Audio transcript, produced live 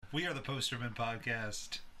We are the Posterman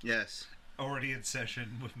Podcast. Yes. Already in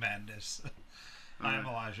session with madness. I'm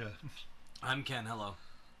Elijah. I'm Ken. Hello.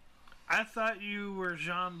 I thought you were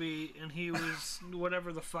Zombie and he was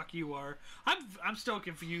whatever the fuck you are. I'm still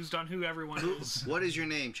confused on who everyone is. What is your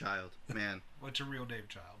name, child? Man. What's your real name,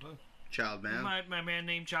 child? Huh? Child, man. My man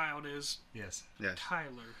named Child is Yes.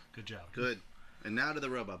 Tyler. Good job. Good. And now to the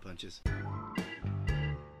robot punches.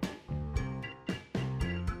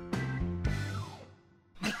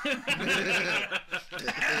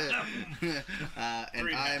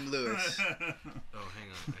 And I'm Lewis. Oh, hang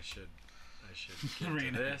on. I should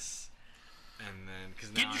get to this. And then,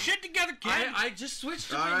 because Get your shit together, Ken. I just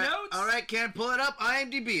switched to All my right, notes. all right, Ken, pull it up.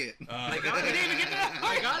 IMDb it. I got it.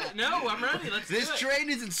 I got it. No, I'm ready. Let's This do it. train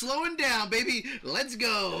isn't slowing down, baby. Let's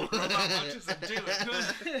go. Robot punches and do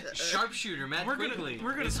it. Sharpshooter Matt Quigley.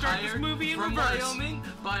 We're gonna is start this hired movie in from reverse. Wyoming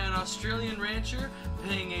by an Australian rancher,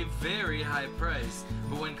 paying a very high price.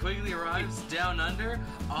 But when Quigley arrives down under,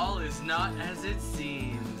 all is not as it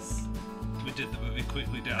seems. We did the movie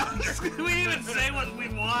Quigley Down Under. we didn't even say what we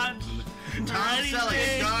want. Tom Selleck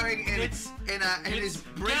is starring in his Guess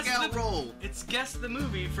breakout role. It's Guess the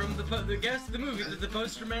Movie from the Guess the Movie that the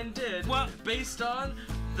Posterman did. Well, based on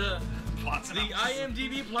the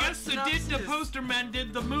IMDb plot Guess who did the synopsis. Posterman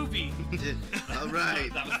did the movie. All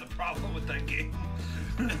right. That was the problem with that game.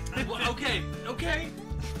 Well, okay.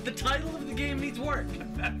 The title of the game needs work.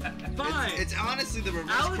 Fine. It's honestly the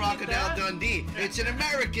reverse I'll admit Crocodile that. Dundee. It's an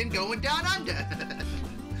American going down under.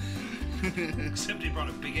 Except he brought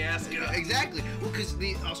a big ass gun. Exactly. Well, because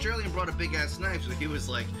the Australian brought a big ass knife, so he was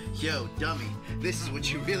like, "Yo, dummy, this is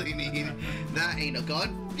what you really need. That ain't a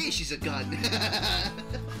gun. This is a gun."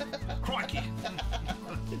 Crikey.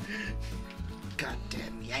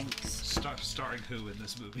 Goddamn Yanks. Starring who in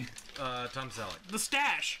this movie? Tom Selleck. The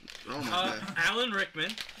stash. Oh my god. Alan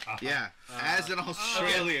Rickman. Yeah. As an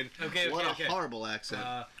Australian. Okay. What a horrible accent.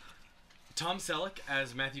 Tom Selleck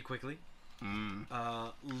as Matthew Quigley.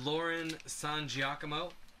 Lauren San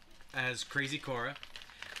Giacomo as Crazy Cora.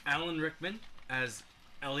 Alan Rickman as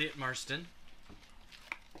Elliot Marston.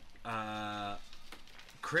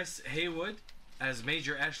 Chris Haywood as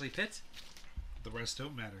Major Ashley Pitt. The rest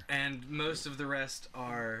don't matter. And most of the rest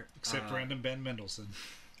are... Except random Ben Mendelsohn.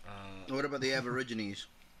 What about the Aborigines?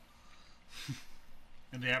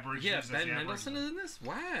 And the Aborigines. Yeah, as Ben the Mendelsohn is in this?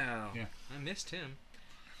 Wow. Yeah. I missed him.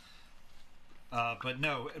 But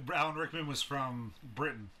no, Alan Rickman was from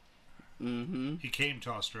Britain. Mm-hmm. He came to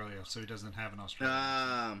Australia, so he doesn't have an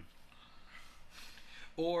Australian.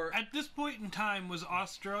 Or... At this point in time, was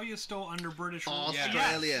Australia still under British rule?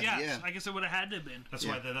 Australia, Yes. yeah. I guess it would have had to have been. That's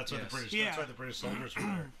Yeah. why the Yes. British. Yeah. That's why the British soldiers were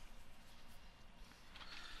there.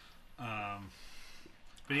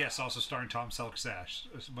 But yes, also starring Tom Selleck's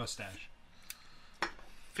mustache.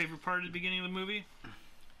 Favorite part of the beginning of the movie?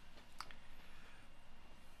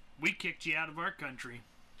 We kicked you out of our country.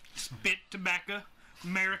 Spit, tobacco,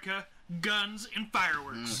 America, guns, and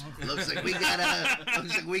fireworks. Looks like we got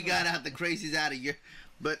out the crazies out of here.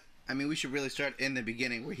 But I mean, we should really start in the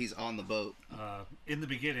beginning where he's on the boat. In the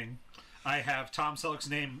beginning, I have Tom Selleck's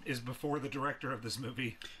name is before the director of this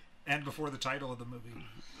movie, and before the title of the movie.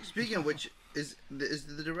 Speaking of which, is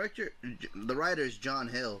the director, the writer is John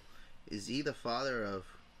Hill. Is he the father of?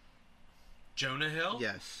 Jonah Hill?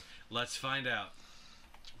 Yes. Let's find out.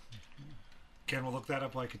 Ken will look that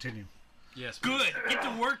up while I continue. Yes. Good. Get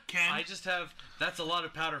to work, Ken. I just have... That's a lot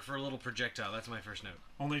of powder for a little projectile. That's my first note.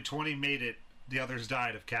 Only 20 made it. The others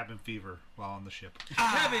died of cabin fever while on the ship.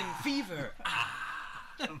 Cabin fever.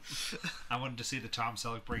 I wanted to see the Tom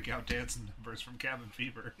Selleck breakout dance numbers from Cabin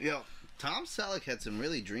Fever. Yo, Tom Selleck had some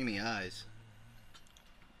really dreamy eyes.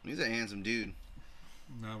 He's a handsome dude.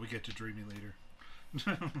 No, we get to Dreamy later.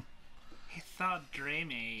 It's so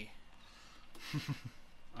dreamy.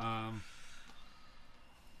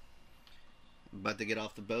 About to get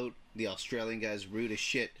off the boat. The Australian guy's rude as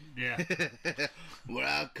shit. Yeah. Where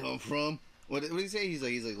I come from. What did he say? He's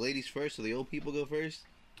like ladies first, so the old people go first.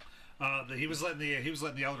 He was letting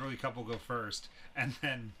the elderly couple go first, and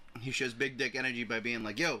then He shows big dick energy by being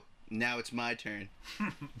like, "Yo, now it's my turn."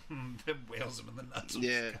 then wails him in the nuts.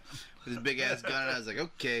 Yeah, with his big ass gun. And I was like,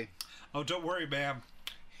 "Okay." Oh, don't worry, ma'am.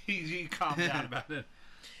 He calmed down about it.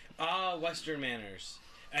 Western manners.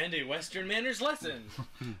 And a Western manners lesson.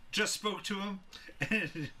 Just spoke to him.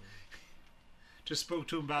 Just spoke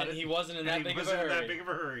to him about And it. he wasn't in that and he big of a wasn't in hurry. that big of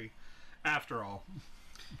a hurry. After all.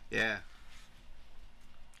 Yeah.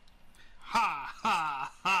 Ha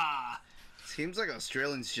ha ha. Seems like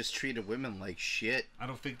Australians just treated women like shit. I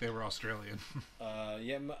don't think they were Australian.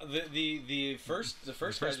 Yeah, the first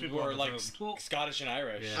guys people were on the like boat. Scottish and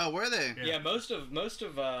Irish. Yeah. Oh, were they? Yeah, most of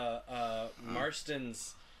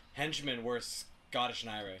Marston's henchmen were Scottish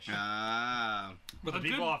and Irish. Ah. But the A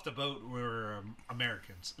people good- off the boat were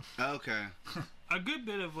Americans. Okay. A good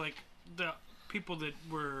bit of like the people that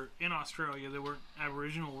were in Australia that weren't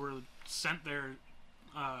Aboriginal were sent there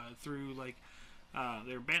through like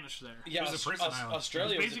they were banished there. Yeah, It was a prison island.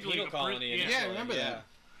 Australia was a Basically penal a pri- colony. yeah. initially, Yeah, I remember that.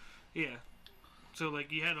 Yeah. So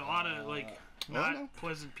like you had a lot of like not no.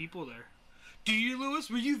 pleasant people there. Do you, Lewis?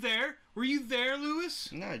 Were you there? Were you there, Lewis?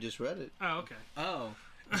 No, I just read it. Oh, okay. Oh,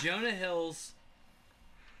 Jonah Hill's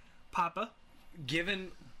Papa.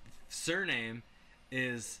 given surname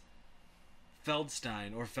is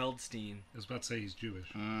Feldstein or Feldstein. I was about to say he's Jewish.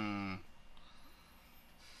 Mm.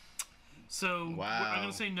 So Wow. I'm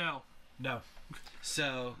gonna say no. No.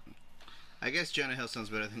 So I guess Jonah Hill sounds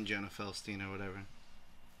better than Jonah Felstein or whatever.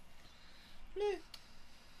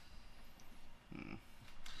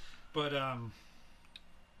 But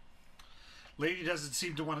lady doesn't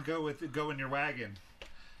seem to want to go in your wagon,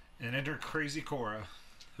 and enter Crazy Cora,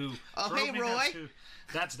 who Oh, drove hey, me Roy. nuts, too.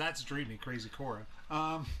 That's dreamy, Crazy Cora.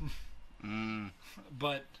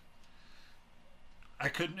 But I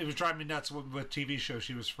couldn't. It was driving me nuts what TV show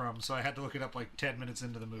she was from, so I had to look it up like 10 minutes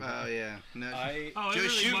into the movie. Oh yeah. No. I Oh, it Just really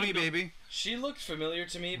shoot me, mugged him. baby. she looked familiar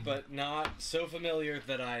to me, but not so familiar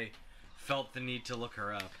that I felt the need to look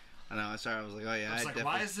her up. I know. I started. I was like, oh yeah. I was I like, definitely.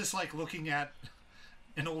 why is this like looking at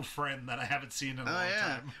an old friend that I haven't seen in a Oh long yeah.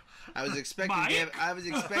 time? I was expecting. Mike? I was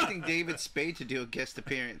expecting David Spade to do a guest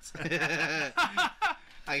appearance.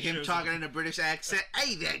 Like him Shows talking up. in a British accent.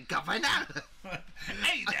 Hey there, governor.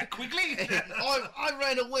 Hey there, Quigley! I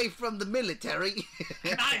ran away from the military.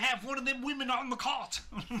 And I have one of them women on the cart.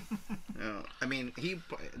 No, I mean,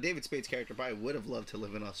 David Spade's character probably would have loved to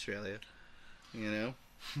live in Australia, you know,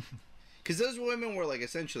 because those women were like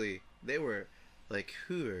essentially they were like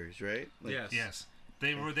hooers, right? Like, Yes. Yes,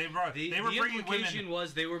 they were The bringing implication women.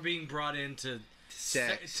 was they were being brought in to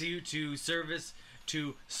Sex. to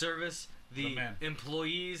service the men.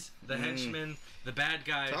 employees, the henchmen, the bad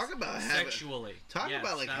guys. Talk about having- sexually. Talk Yes,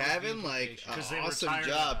 about like that was the having like implication. an 'Cause they were awesome tired of,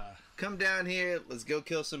 job. Come down here, let's go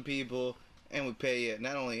kill some people, and we pay you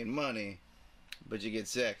not only in money, but you get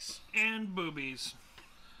sex. And boobies.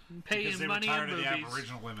 Pay Because in they were money tired and of the boobies.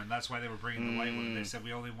 Aboriginal women. That's why they were bringing the white women. They said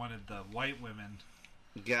we only wanted the white women.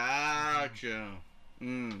 Gotcha.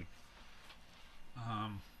 Mm.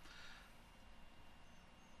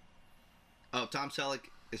 Oh, Tom Selleck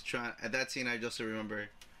is trying. At that scene, I just remember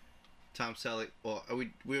Tom Selleck. Well,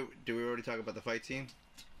 did we already talk about the fight scene?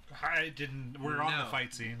 I didn't. We're on No. the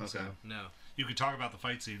fight scene, so Okay. No. you could talk about the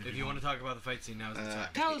fight scene If you want to talk about the fight scene, now is the time.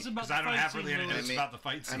 Tell us about Because the I don't fight have scene, really any Lewis. notes about the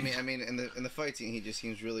fight scene. I mean, in the fight scene, he just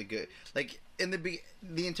seems really good. Like in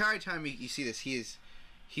the entire time you see this,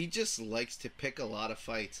 he just likes to pick a lot of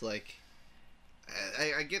fights. Like,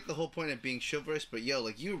 I get the whole point of being chivalrous, but yo,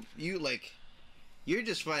 like you like, you're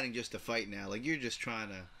just fighting just to fight now. Like you're just trying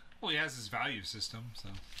to, well, he has his value system, so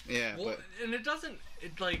yeah. Well, but and it doesn't.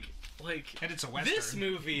 It like and it's a western.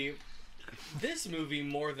 This movie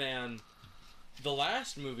more than the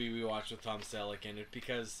last movie we watched with Tom Selleck in it,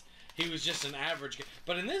 because he was just an average guy.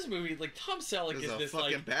 But in this movie, like Tom Selleck He's is a this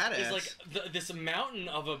fucking like badass. is like this mountain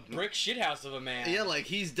of a brick shithouse of a man. yeah, like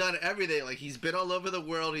he's done everything. Like he's been all over the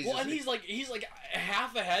world. Well, and he's like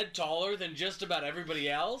half a head taller than just about everybody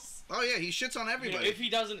else. oh yeah, he shits on You know, everybody.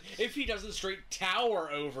 if he doesn't straight tower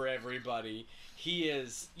over everybody, he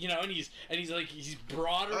is, you know, and he's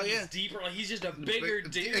broader, Oh, yeah. he's deeper, like he's just a bigger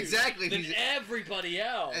dude, exactly, than he's- everybody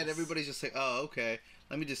else. And everybody's just like, oh, okay.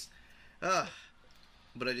 Let me just,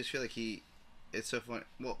 but I just feel like it's so funny.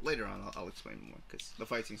 Well, later on, I'll explain more because the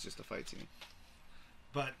fight scene's just a fight scene.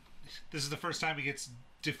 But this is the first time he gets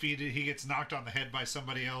defeated. He gets knocked on the head by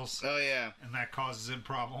somebody else, Oh yeah, and that causes him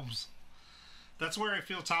problems. That's where I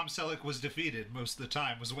feel Tom Selleck was defeated most of the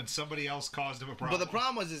time, was when somebody else caused him a problem. but the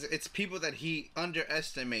problem is it's people that he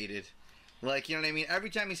underestimated. Like, you know what I mean? Every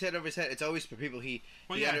time he's hit over his head, it's always for people he.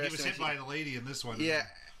 Well, yeah, he was hit by the lady in this one. Yeah,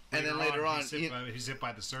 and then later on, he's hit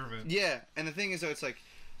by the servant. yeah. And the thing is, though, it's like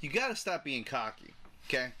you gotta stop being cocky,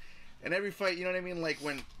 okay? And every fight, you know what I mean? Like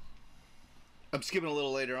when I'm skipping a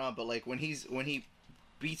little later on, but like when he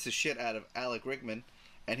beats the shit out of Alec Rickman,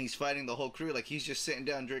 and he's fighting the whole crew, like he's just sitting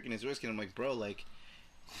down drinking his whiskey. And I'm like, bro, like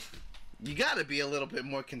you gotta be a little bit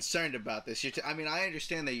more concerned about this. I mean, I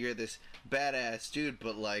understand that you're this badass dude,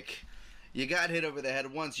 but like you got hit over the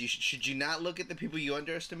head once. Should you not look at the people you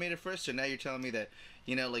underestimated first? So now you're telling me that,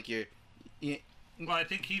 you know, like you Well, I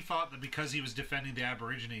think he thought that because he was defending the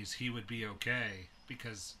Aborigines, he would be okay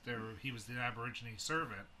because he was the Aborigine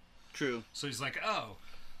servant. true. So he's like, oh,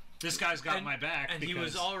 this guy's got my back. and because, he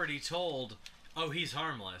was already told, oh, he's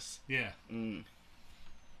harmless. Yeah.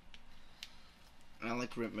 I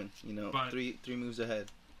like Rickman, you know, But- three moves ahead.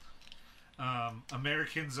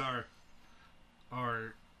 Americans are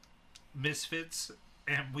misfits,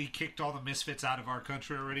 and we kicked all the misfits out of our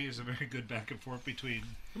country already. Is a very good back and forth between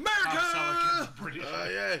Seligans and British.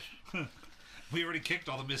 Yes. We already kicked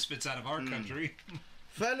all the misfits out of our country.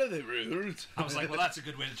 Follow the rules. I was like, well, that's a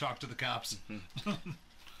good way to talk to the cops.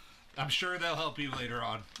 I'm sure they'll help you later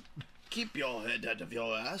on. Keep your head out of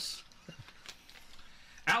your ass.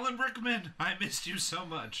 Alan Rickman, I missed you so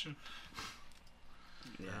much.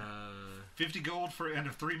 50 gold for and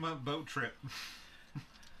a 3-month boat trip.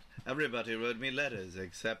 Everybody wrote me letters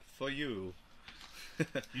except for you.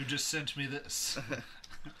 You just sent me this.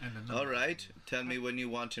 And All right, tell me when you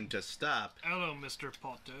want him to stop. Hello, Mr.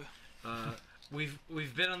 Potter.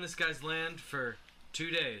 We've been on this guy's land for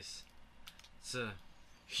 2 days. It's a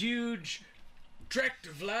huge tract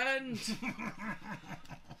of land.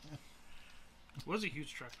 Was a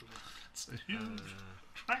huge tract of land. It's a huge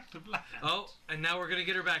tract of land. Oh, and now we're gonna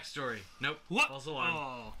get her backstory. Nope. What? False alarm.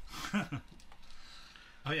 Oh,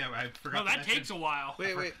 Oh yeah, I forgot. oh, that takes a while.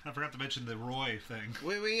 Wait. I forgot to mention the Roy thing.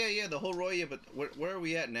 Wait, yeah, the whole Roy, but where are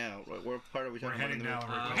we at now? What part are we talking We're about? heading now.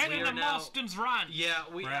 Heading we to are now- Marston's Run. Yeah,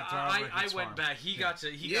 We're at Alan I Rickman's went farm. back. He got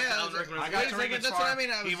to Yeah, Alan Rickman's I Wait got a to second, Rickman's that's what I farm.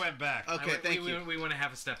 mean, I was- He went back. Okay, thank you. We want to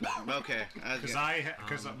have a step back. Okay.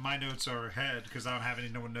 Because my notes are ahead because I don't have any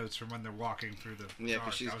notes from when they're walking through the Yeah,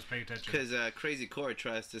 dark. because I was paying attention. Because Crazy Corey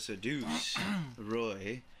tries to seduce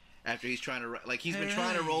Roy after he's trying to he's been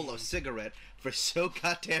trying to roll a cigarette for so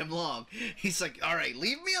goddamn long. He's like, all right,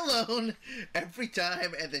 leave me alone every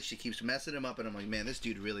time, and then she keeps messing him up, and I'm like, man, this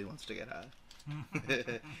dude really wants to get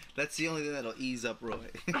high. That's the only thing that'll ease up Roy.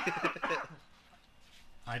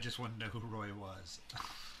 I just want to know who Roy was.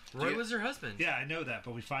 Roy was her husband. Yeah, I know that,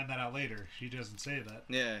 but we find that out later. She doesn't say that.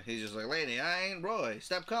 Yeah, he's just like, lady, I ain't Roy.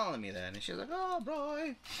 Stop calling me that. And she's like, oh,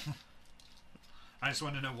 Roy. I just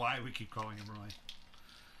want to know why we keep calling him Roy.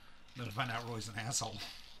 Then to find out Roy's an asshole.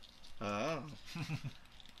 Oh.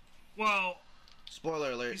 Well,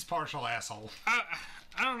 Spoiler alert. He's partial asshole.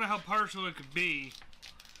 I don't know how partial it could be.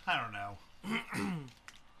 I don't know. He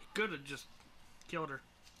could have just killed her.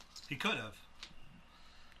 He could have.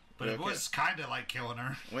 But it Okay. was kind of like killing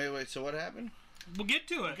her. Wait, so what happened? We'll get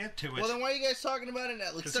to it. We'll get to it. Well, then why are you guys talking about it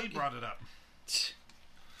now? Because he brought it up.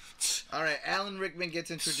 All right, Alan Rickman gets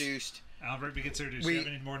introduced. Alan Rickman gets introduced. Do you have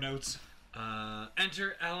any more notes?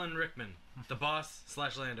 Enter Alan Rickman, the boss /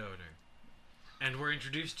 landowner, and we're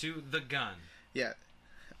introduced to the gun. Yeah.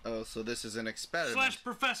 Oh, so this is an experiment. /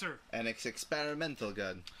 professor. An experimental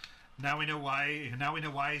gun. Now we know why. Now we know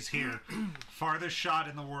why he's here. Farthest shot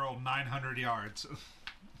in the world, 900 yards. I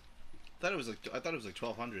thought it was like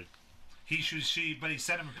 1,200. But he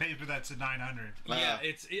sent him a paper that said 900. Yeah,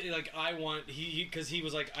 like I want because he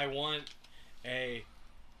was like I want the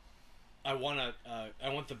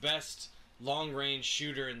best long range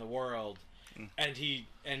shooter in the world, and he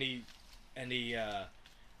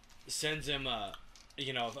sends him a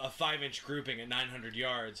 5-inch grouping at 900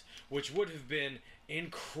 yards, which would have been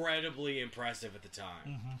incredibly impressive at the time.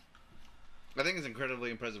 Mm-hmm. I think it's incredibly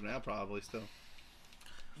impressive now, probably still.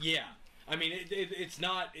 Yeah, I mean it's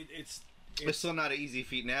not It's still not an easy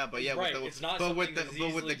feat now, but yeah, right, with the, it's not but with something the that's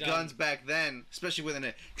but with the easily guns done. back then, especially with an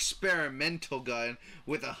experimental gun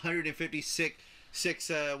with 156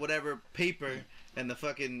 whatever paper and the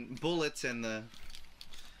fucking bullets and the.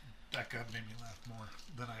 That gun made me laugh more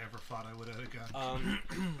than I ever thought I would have had a gun.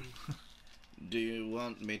 Do you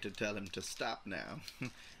want me to tell him to stop now?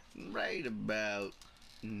 Right about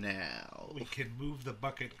now. We can move the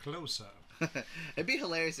bucket closer. It'd be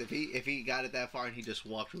hilarious if he got it that far and he just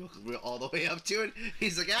walked all the way up to it.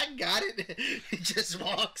 He's like, I got it. He just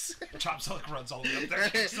walks. Tom Selleck runs all the way up there.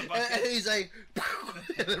 kicks the And bucket. he's like,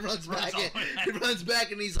 and then runs back. all the way back. He runs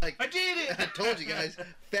back and he's like, I did it! I told you guys,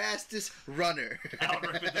 fastest runner. Alan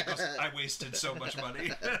Rickman then goes, I wasted so much money.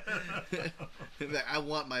 I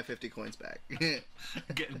want my 50 coins back.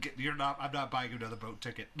 I'm not buying another boat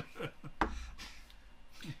ticket.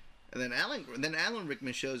 And then Alan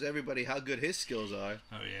Rickman shows everybody how good his skills are.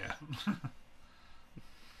 Oh yeah.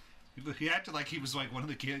 He acted like he was like one of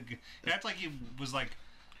the kids. He acted like he was like,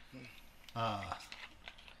 I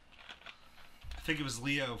think it was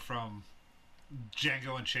Leo from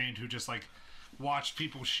Django Unchained who just like watched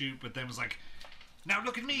people shoot, but then was like, "Now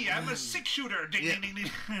look at me, I'm a 6-shooter." Ding, Yeah. ding, ding,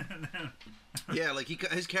 ding. Yeah, like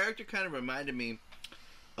his character kind of reminded me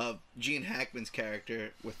of Gene Hackman's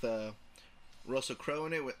character with Russell Crowe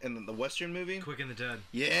in it in the Western movie. Quick and the Dead.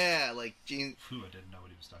 Yeah, like Gene. Phew, I didn't know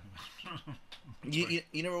what he was talking about.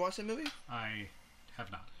 You never watched that movie? I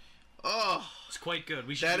have not. Oh, It's quite good.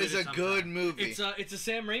 We should. that do is it a sometime. good movie. It's a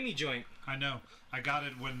Sam Raimi joint. I know. I got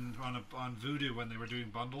it when on Voodoo when they were doing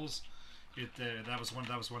bundles, That was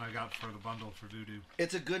one I got for the bundle for Voodoo.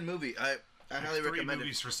 It's a good movie. I highly Three recommend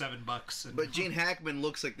movies it. for $7. And But Gene Hackman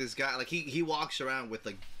looks like this guy. Like he walks around with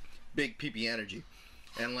like big PP energy,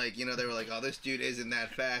 and like they were like, oh, this dude isn't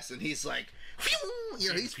that fast, and he's like, phew,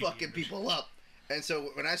 he's PP fucking energy. people up. And so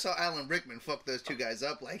when I saw Alan Rickman fuck those two guys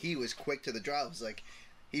up, like he was quick to the draw. I was like,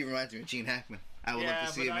 he reminds me of Gene Hackman. I would love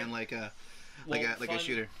to see him in like a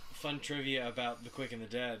shooter. Fun trivia about The Quick and the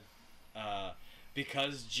Dead.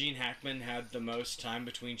 Because Gene Hackman had the most time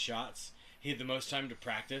between shots, he had the most time to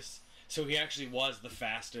practice, so he actually was the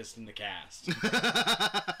fastest in the cast.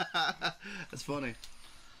 That's funny.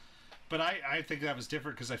 But I think that was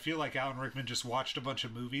different because I feel like Alan Rickman just watched a bunch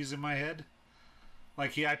of movies in my head.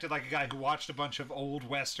 Like he acted like a guy who watched a bunch of old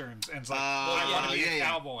westerns and was like, I want to be a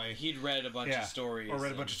cowboy. He'd read a bunch of stories. Or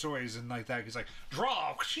read a bunch of stories and like that. He's like,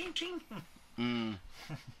 draw, ching, ching.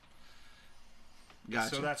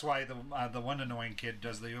 Gotcha. So that's why the one annoying kid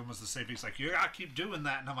does almost the same thing. He's like, you gotta keep doing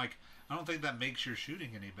that, and I'm like, I don't think that makes your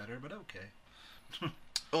shooting any better, but okay.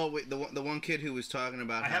 Oh wait, the one kid who was talking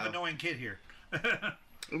about I have an annoying kid here.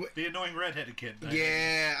 The annoying redheaded kid.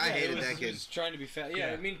 Yeah, I hated that He kid. was trying to be fast.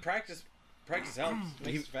 Yeah, Yeah. I mean, practice helps.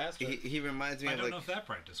 Makes it faster. He reminds me I of don't like know if that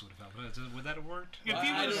practice would have helped. Would that have worked? If he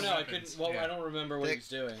I was- don't know. I couldn't. Well, Yeah. I don't remember what he was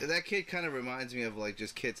doing. that kid kind of reminds me of like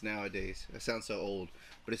just kids nowadays. I sound so old,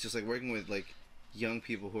 but it's just like working with like young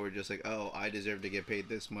people who are just like, oh, I deserve to get paid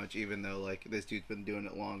this much, even though like this dude's been doing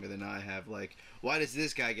it longer than I have. Like, why does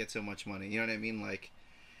this guy get so much money? You know what I mean? Like,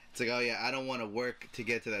 it's like, oh yeah, I don't want to work to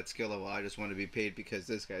get to that skill level. I just want to be paid because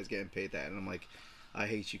this guy's getting paid that. And I'm like, I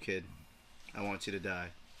hate you, kid. I want you to die.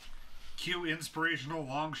 Cue inspirational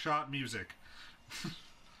long shot music.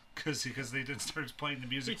 Because they didn't start playing the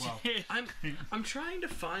music well. I'm trying to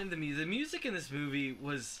find the music. The music in this movie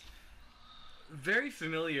was very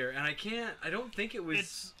familiar, and I don't think it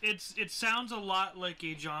was. It sounds a lot like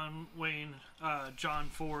a John Wayne, John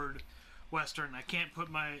Ford Western. I can't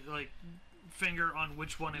put my finger on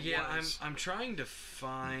which one it was. I'm trying to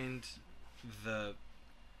find the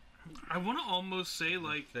I want to almost say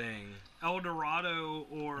like thing. El Dorado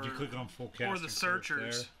or If you click on full cast, or the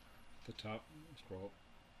Searchers. The top scroll.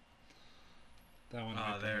 That one.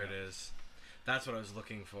 Oh, there it is. That's what I was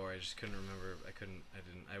looking for. I just couldn't remember.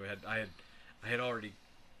 I had already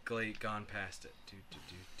gone past it.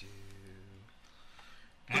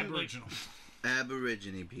 Aboriginal.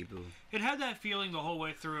 Aborigine people. It had that feeling the whole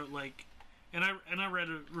way through it, like, and I read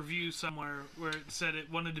a review somewhere where it said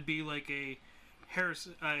it wanted to be like a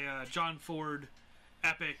John Ford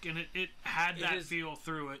epic, and it had that feel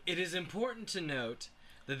through it. It is important to note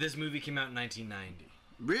that this movie came out in 1990.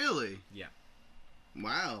 Really? Yeah.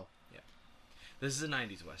 Wow. This is a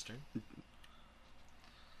 90s Western.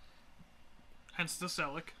 Hence the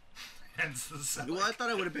Selleck. Hence the Selleck. Well, I thought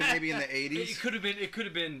it would have been maybe in the 80s. It could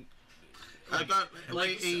have been I thought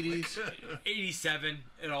late like- 80s. 87.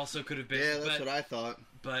 It also could have been. Yeah, that's what I thought.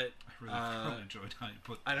 But I really enjoyed how you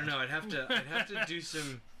put that. I don't know. I'd have to do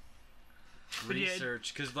some But yeah,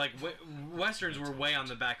 research because westerns were way on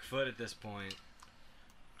the back foot at this point.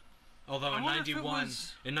 Although I in wonder if it 91,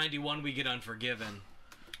 was- in 91 we get Unforgiven.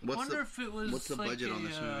 What's wonder the if it was what's the like budget on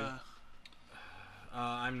this movie?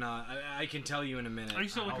 I'm not. I can tell you in a minute. Are you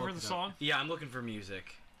still I'll looking for look the it up. song? Yeah, I'm looking for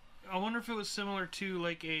music. I wonder if it was similar to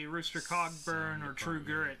like a Rooster Cogburn Sound or True department.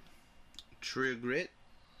 Grit. True Grit?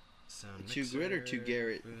 Sound True Grit or mixer, True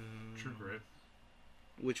Garrett? boom, True Grit.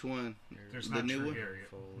 Which one? There's The not new True one? Garrett.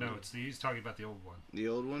 No, he's talking about the old one. The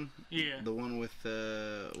old one? Yeah, The one with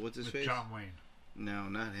what's his With face? John Wayne. No,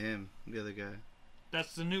 not him. The other guy.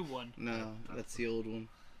 that's the new one. No, that's the old one.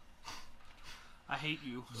 I hate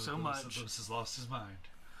you so Lewis- much. Lewis has lost his mind,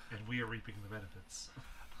 and we are reaping the benefits.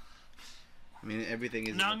 I mean, everything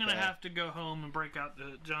is. Now in I'm the gonna past. have to go home and break out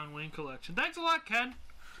the John Wayne collection. Thanks a lot, Ken.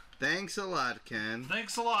 Thanks a lot, Ken.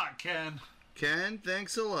 Thanks a lot, Ken. Ken,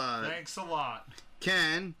 thanks a lot. Thanks a lot.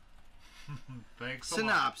 Ken, Thanks a lot.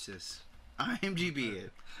 synopsis. IMDb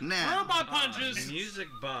it. Now. Robot punches. Music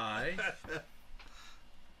by.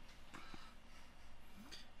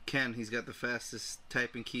 Ken, he's got the fastest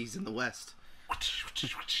typing keys in the West.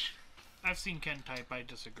 I've seen Ken type. I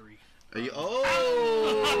disagree. Are you? Oh!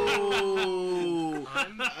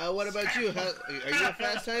 What about you? Are you a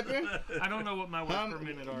fast typer? I don't know what my words per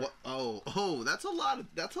minute are. Oh, that's a lot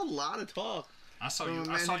of talk. I saw Oh, you. I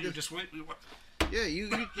man, saw he you just- just went. Yeah, you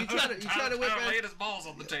try to whip Tyler laid out. his balls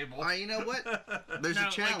on the table. You know what? There's Now,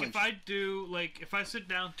 a challenge. if I sit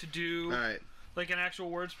down to do All right. like an actual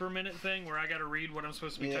words per minute thing where I got to read what I'm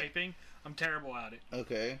supposed to be Yeah. typing, I'm terrible at it.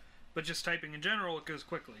 Okay. But just typing in general, it goes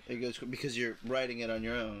quickly. It goes because you're writing it on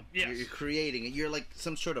your own. Yes. You're creating it. You're like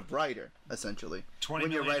some sort of writer, essentially. 20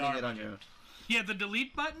 when you're million writing it dollar on your own. Yeah, the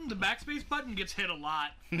delete button, the backspace button gets hit a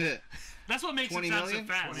lot. That's what makes it 20 sound so million?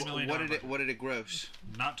 fast. $20 million. What did it gross?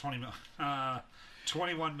 Not 20 million.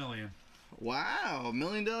 21 million. Wow, $1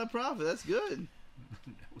 million profit. That's good.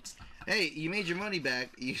 No, it's not. Hey, you made your money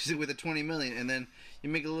back. You use it with a 20 million, and then you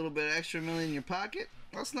make a little bit extra million in your pocket.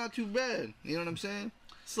 That's not too bad. You know what I'm saying?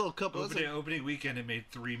 Still a couple. Opening weekend, it made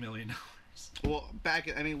 $3 million. Well,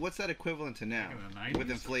 what's that equivalent to now Back in the 90s?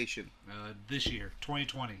 with inflation? This year,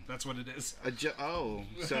 2020. That's what it is.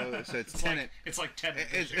 So it's Tenet. It's like Tenet.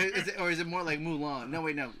 Or is it more like Mulan? No,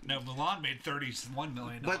 wait, no. No, Mulan made $31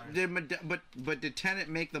 million. But did Tenet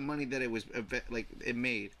make the money that it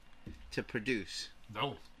made to produce?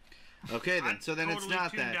 No. Okay, then. So then totally it's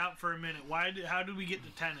not tuned that. out for a minute. How did we get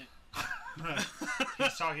to Tenet?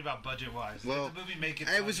 He's talking about budget-wise. Well, did the movie make it?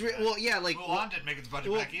 It was Mulan didn't make its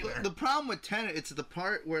budget back either. The problem with Tenet, it's the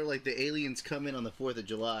part where like the aliens come in on the 4th of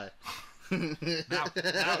July. now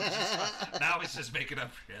he's just making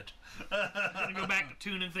up shit. I'm gonna go back to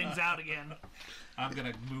tuning things out again. I'm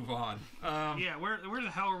gonna move on. Yeah, where the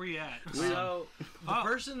hell are we at? So the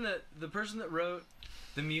person that wrote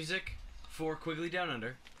the music for Quigley Down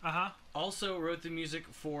Under also wrote the music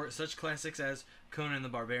for such classics as Conan the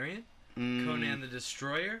Barbarian, Conan the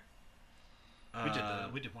Destroyer. We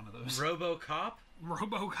did one of those. RoboCop.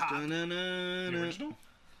 The original.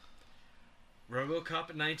 RoboCop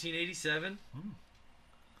in 1987.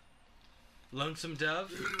 Lonesome Dove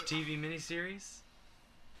TV miniseries.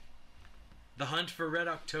 The Hunt for Red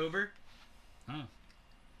October. Huh.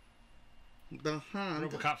 The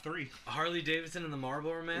Hunt. RoboCop 3. Harley Davidson and the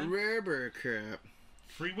Marlboro Man. Rubber crap.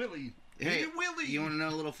 Free Willy. Hey, Willy. you want to know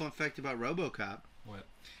a little fun fact about RoboCop? What?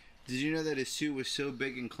 Did you know that his suit was so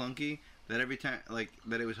big and clunky that every time,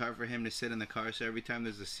 that it was hard for him to sit in the car? So every time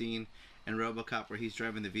there's a scene in RoboCop where he's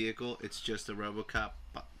driving the vehicle, it's just a RoboCop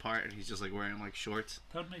part, and he's just like wearing like shorts.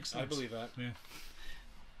 That would make sense. I believe that. Yeah.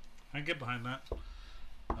 I can get behind that.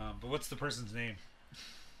 But what's the person's name?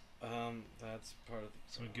 That's part of.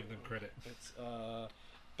 So we give them credit. It's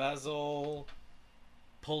Basil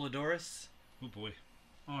Polidorus. Oh boy.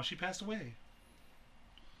 Oh, she passed away.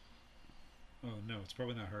 Oh no, it's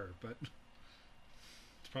probably not her, but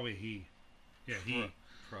it's probably he. Yeah, he.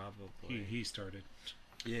 Probably. He started.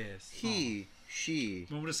 Yes. She.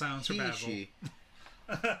 Moment of silence for Basil. She.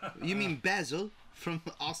 You mean Basil from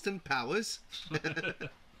Austin Powers?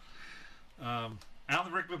 Alan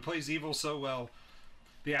Rickman plays evil so well.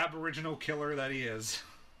 The Aboriginal killer that he is.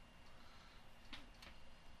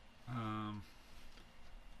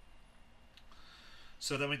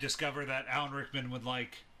 So then we discover that Alan Rickman would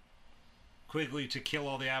like Quigley to kill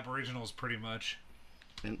all the Aboriginals pretty much.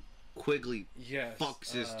 And Quigley Yes.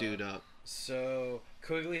 fucks this dude up. So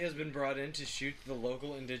Quigley has been brought in to shoot the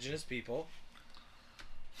local indigenous people,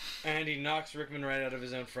 and he knocks Rickman right out of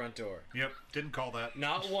his own front door. Yep, didn't call that.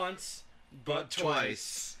 Not once, but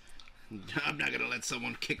twice. I'm not gonna let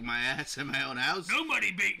someone kick my ass in my own house.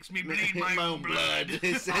 Nobody makes me bleed my own blood. I'll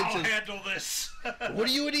Essentially. handle this. What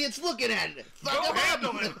are you idiots looking at? Go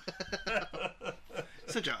handle it.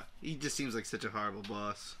 He just seems like such a horrible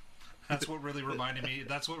boss. That's what really reminded me.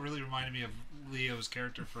 That's what really reminded me of Leo's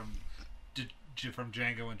character from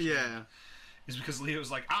Django and Yeah. Is because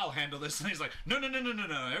Leo's like, I'll handle this, and he's like, no,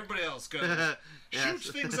 everybody else go.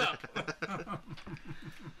 Shoots things up.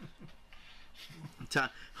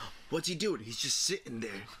 What's he doing? He's just sitting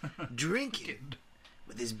there drinking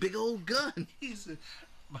with his big old gun.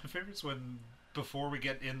 My favorite's when before we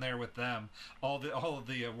get in there with them, all of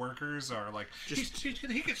the workers are like, he gets eat a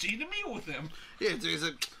meal with them. Yeah, so he's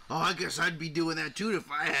like, oh, I guess I'd be doing that too if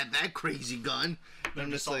I had that crazy gun. They're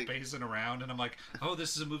I'm just just all like, pacing around, and I'm like, oh,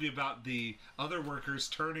 this is a movie about the other workers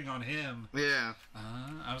turning on him. yeah.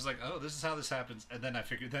 I was like, oh, this is how this happens, and then I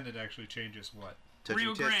figured, then it actually changes what. Touching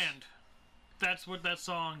Rio tits. Grande. That's what that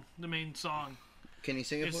song, the main song, Can you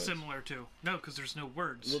sing it is for us? similar to. No, because there's no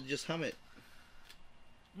words. We'll just hum it.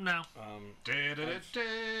 No. That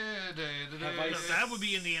would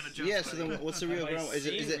be Indiana Jones. Yeah, so then what's the Rio Have I Grande?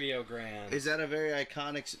 seen Rio Grande? Is that a very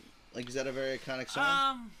iconic,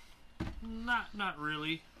 song? Not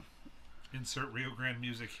really. Insert Rio Grande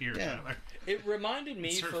music here. Yeah. Tyler. It reminded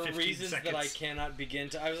me Insert for 15 reasons that I seconds. cannot begin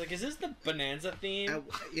to. I was like, is this the Bonanza theme?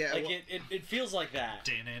 Yeah. Like well, it feels like that.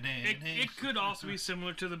 It could also be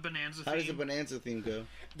similar to the Bonanza how does the theme. Bonanza theme go?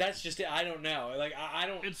 That's just it. I don't know. Like I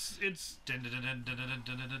don't. It's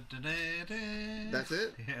That's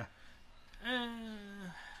it? Yeah.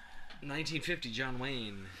 1950 John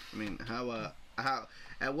Wayne. I mean, how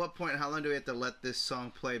at what point, how long do we have to let this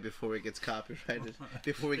song play before it gets copyrighted?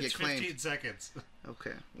 Before we It's get claimed? 15 seconds.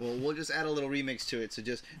 Okay. Well, we'll just add a little remix to it. So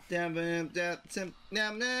just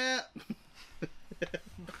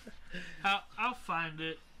I'll find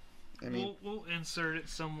it. I mean, We'll insert it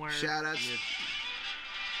somewhere. shout out.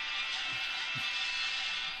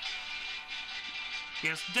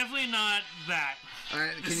 Yes, definitely not that. All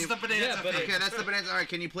right, This is the bonanza. Yeah, but okay, that's the bonanza. All right,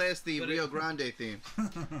 can you play us the But Rio Grande theme?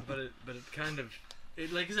 But it kind of,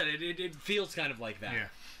 like I said, it feels kind of like that.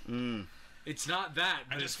 Yeah. It's not that,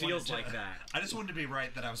 but it feels like that. I just wanted to be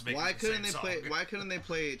right that I was making Why the couldn't same they play? song. Why couldn't they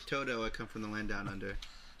play Toto? I come from the land down under.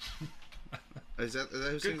 Is that who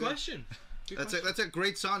Good sings that? question. That's a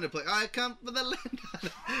great song to play. I come from the land down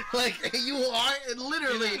under. Like you are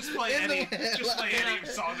literally Just play in any, the just play any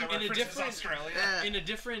song that in a references different- Australia. Yeah. In a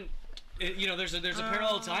different, there's a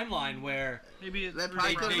parallel timeline where Maybe it's That probably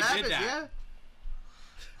They- could they have did happened, that. yeah.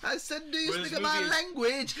 I said, do you Whereas speak my movies-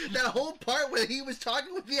 language? That whole part where he was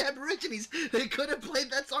talking with the Aborigines, they could have played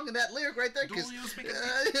that song and that lyric right there. Do 'Cause, you speak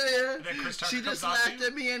yeah. And then Chris Tucker She just comes on laughed too.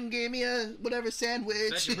 at me and gave me a whatever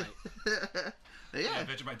sandwich. Vegemite. Yeah.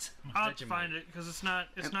 Vegemite. I'll Vegemite. find it because it's not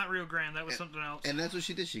Rio Grande. That was something else. And that's what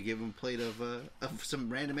she did. She gave him a plate of some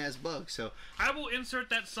random ass bug. So I will insert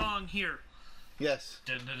that song here. yes,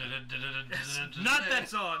 Not that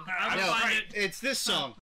song. I will no, find it. it's this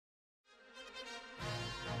song.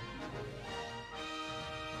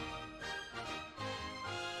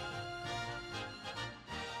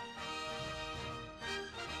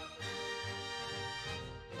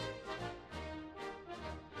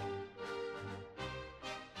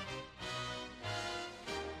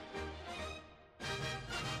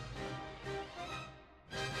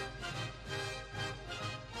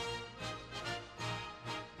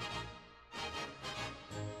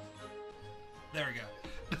 There we go.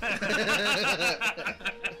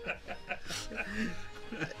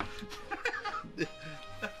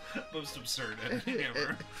 Most absurd editing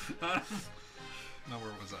ever. No,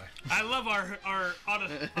 where was I? I love our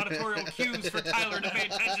auditorial cues for Tyler to pay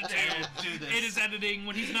attention to. Do this. It is editing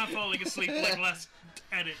when he's not falling asleep. Like let's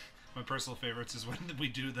edit. My personal favorites is when we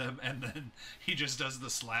do them and then he just does the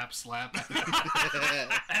slap, and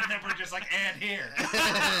then we're just like, and here.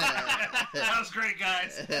 That was great,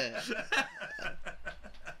 guys.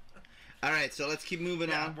 All right, so let's keep moving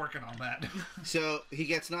Yeah, on. I'm working on that. So he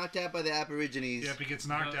gets knocked out by the Aborigines, Yep, he gets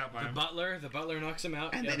knocked out by the him. butler knocks him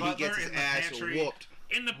out. and yeah, then he Butler gets his in the ass pantry. whooped.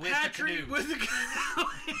 In the With the pantry canoe. with the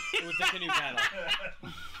with the canoe paddle.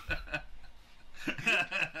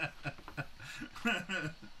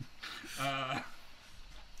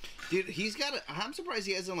 Dude, he's got a. I'm surprised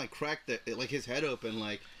he hasn't like cracked like his head open.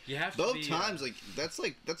 Like You have to those be, times,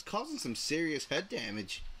 that's causing some serious head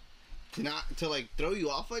damage. To like throw you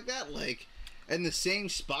off like that, like in the same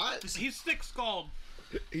spot. He's thick skulled.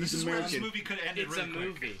 He's This is where this American. movie could have ended It's really a quick.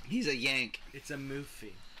 movie. He's a Yank. It's a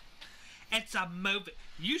movie. It's a movie.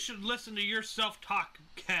 You should listen to your self-talk,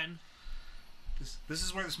 Ken. This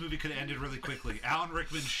is where this movie could have ended really quickly. Alan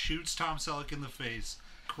Rickman shoots Tom Selleck in the face.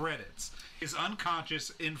 Credits. Is unconscious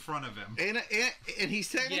in front of him. And he's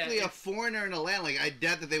technically Yeah, a foreigner in a land. Like I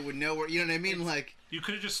doubt that they would know where. You know what I mean? Like You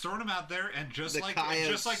could have just thrown him out there and just The like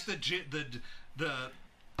coyotes.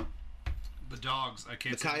 the dogs. I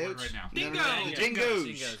can't The say the word coyotes? right now. No, no, no, Dingo! the dingoes.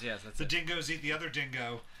 Dingoes, yes, that's The it. dingoes eat the other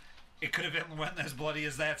dingo. It could have been went as bloody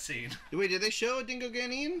as that scene. Wait, did they show a dingo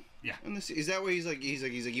getting eaten? Yeah. Is that where he's like you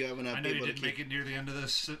haven't I know been you able to didn't keep. make it near the end of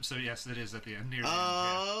this, so yes, it is at the end. Near the end.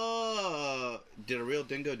 Oh, did a real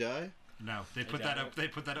dingo die? Yeah. No, they put doubt that up. it. They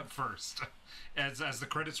put that up first. As the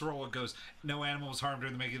credits roll, it goes, "No animal was harmed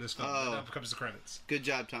during the making of this film." Oh. And up comes the credits. Good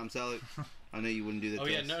job, Tom Selleck. I know you wouldn't do that. Oh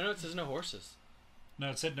to yeah, us. no, it says no horses. No,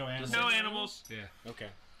 it said no animals. No animals. Yeah, Okay.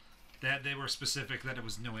 they were specific that it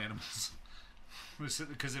was no animals.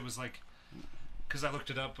 Because it was like, because I looked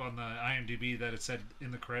it up on the IMDb that it said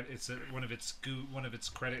in the credit. It said one of its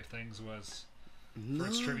credit things was for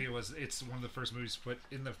its trivia was it's one of the first movies put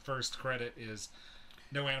in the first credit is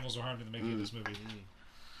no animals were harmed in the making of this movie.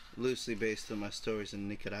 Loosely based on my stories in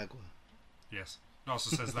Nicaragua. Yes, it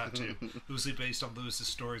also says that too. Loosely based on Lewis's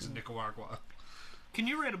stories in Nicaragua. Can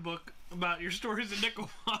you write a book about your stories in Nicaragua?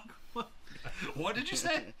 What did you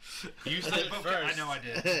say? You said it Okay, first. I know I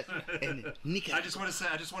did. And Nicaragua.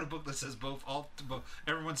 I just want a book that says both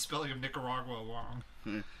everyone's spelling of Nicaragua wrong.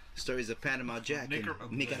 Stories of Panama Jack and Nicaragua.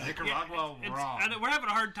 Nicaragua It's- wrong. I know, we're having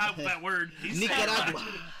a hard time with that word. He's saying it Nicaragua.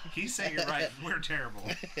 right. He's saying it right. We're terrible.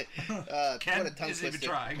 Ken what a tongue isn't even twister.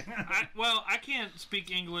 trying. I can't speak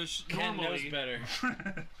English Ken knows normally, better.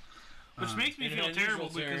 which makes me in an feel unusual terrible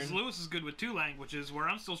because turn. Lewis is good with 2 languages, where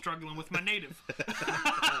I'm still struggling with my native.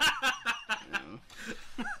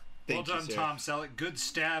 Well Thank you, done, sir. Tom Selleck. Good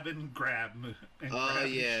stab and grab move. And Oh, grab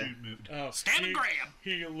and yeah. shoot move. Oh, Stand and grab.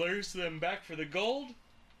 He lures them back for the gold,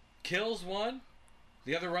 kills one,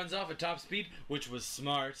 The other runs off at top speed, which was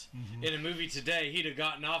smart. In a movie today, he'd have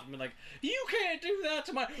gotten off and been like, "You can't do that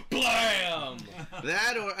to my..." Blam!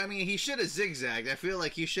 That, or, I mean, he should have zigzagged. I feel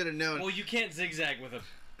like he should have known. Well, you can't zigzag with a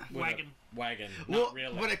Wagon. Wagon. Well, Not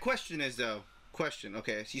really. but a question is, though,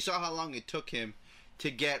 okay, so you saw how long it took him to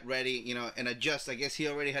get ready, you know, and adjust. I guess he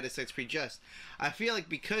already had his legs pre-adjust. I feel like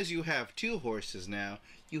because you have 2 horses now,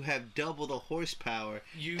 you have double the horsepower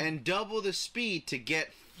and double the speed to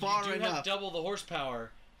get far you do enough. have double the horsepower,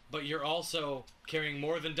 but you're also carrying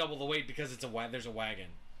more than double the weight because there's a wagon.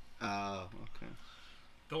 Oh, okay.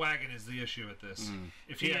 The wagon is the issue with this.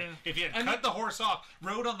 If he Yeah. had cut the horse off,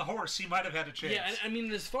 rode on the horse, he might have had a chance. Yeah, I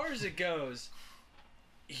mean, as far as it goes,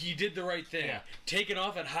 he did the right thing. Yeah. Taking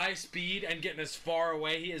off at high speed and getting as far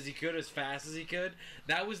away as he could, as fast as he could.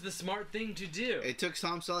 That was the smart thing to do. It took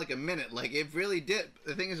Tom Selleck a minute. Like, it really did.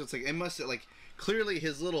 The thing is, it's like, it must have, like, clearly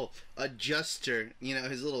his little adjuster, you know,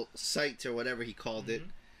 his little sight or whatever he called it,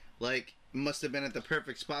 like, must have been at the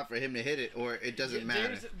perfect spot for him to hit it, or it doesn't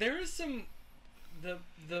matter. There is some... The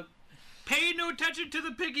Pay no attention to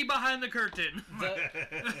the piggy behind the curtain.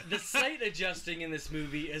 the sight adjusting in this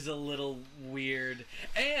movie is a little weird,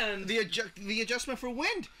 and The adjustment for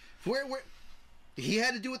wind. Where he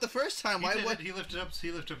had to do it the first time. Why? He lifted up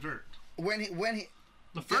dirt. When he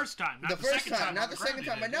The first time, not the the first second time. not on the ground second he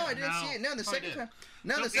time. did. No, I didn't No. see it. No, the second did. time.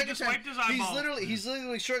 No, Nope, the he second just time. wiped his eyeball. He's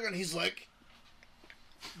literally struggling. He's like,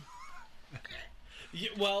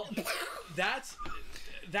 well, that's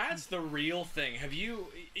the real thing. Have you?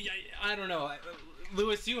 I don't know,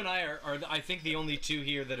 Lewis. You and I are I think the only 2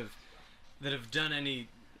 here that have done any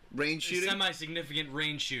range shooting. semi-significant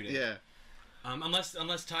range shooting. Yeah.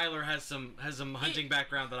 Unless Tyler has some hunting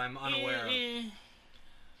background that I'm unaware of. A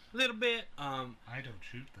little bit. I don't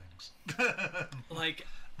shoot things. Like,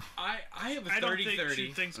 I have a I don't 30-30 think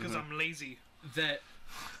shoot things because I'm lazy. that,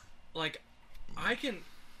 like, I can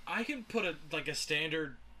put a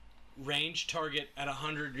standard range target at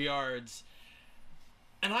 100 yards,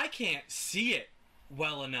 and I can't see it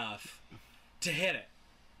well enough to hit it.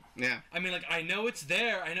 Yeah. I mean, like, I know it's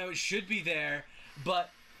there. I know it should be there, but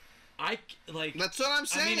That's what I'm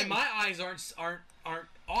saying. I mean, and my eyes aren't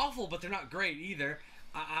awful, but they're not great either.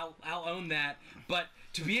 I'll own that. But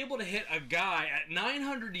to be able to hit a guy at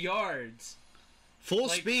 900 yards, full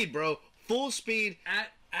like, speed, bro. Full speed.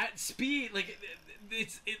 at speed, like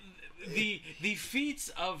the feats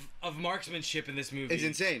of marksmanship in this movie It's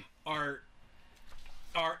insane. are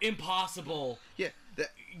impossible. Yeah.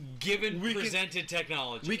 Given presented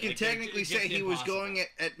technology. We can Like, technically it's say he was impossible. going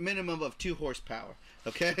at minimum of 2 horsepower.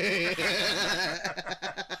 Okay.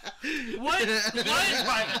 What?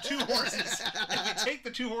 By the 2 horses. If you take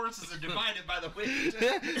the 2 horses and divide it by the weight,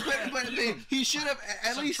 but he should have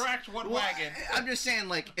at least subtract one wagon. I'm just saying,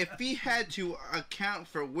 like, if he had to account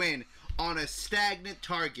for wind on a stagnant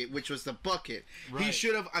target, which was the bucket, he Right.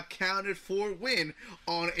 should have accounted for wind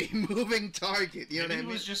on a moving target. You know Maybe what I he mean?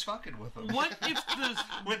 was just fucking with him. What if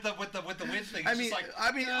the with the wind thing? I It's mean, just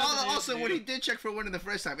like, also when he did check for wind in the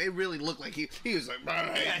first time, it really looked like he was like,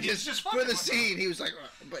 Yeah, he's just for fucking the with scene. He was like,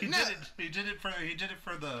 but he no, did it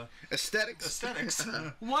for the aesthetics. aesthetics.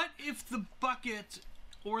 what if the bucket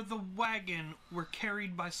or the wagon were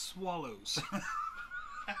carried by swallows?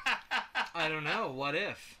 I don't know. What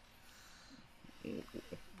if?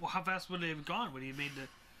 Well, how fast would they have gone? Would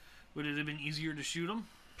it have been easier to shoot them?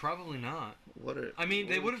 Probably not. What are? I mean,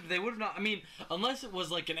 they would have not. I mean, unless it was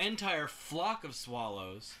like an entire flock of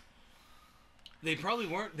swallows. They probably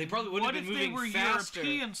weren't. They probably wouldn't What have if been they moving were faster.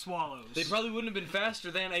 European swallows? They probably wouldn't have been faster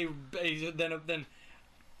than than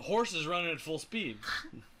horses running at full speed.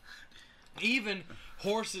 Even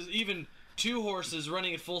 2 horses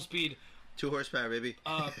running at full speed, 2 horsepower, baby.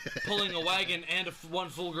 pulling a wagon and one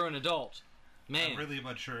full-grown adult. Man, I'm really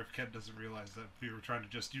much sure if Ken doesn't realize that we were trying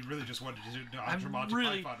to you really just wanted to do I Monty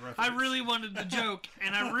really, Python reference. I really wanted the joke,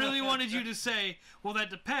 and I really wanted you to say, "Well, that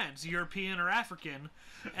depends, European or African,"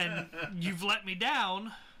 and you've let me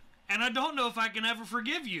down, and I don't know if I can ever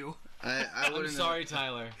forgive you. I I'm wouldn't sorry,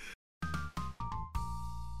 Tyler.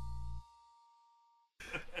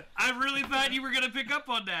 I really thought you were gonna pick up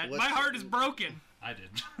on that. What's- My heart is broken. I did.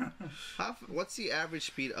 What's the average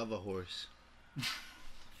speed of a horse?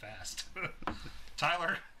 Fast.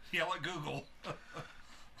 Tyler, yell at Google.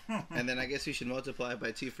 And then I guess we should multiply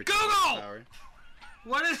by 2 for 2 Google! horsepower.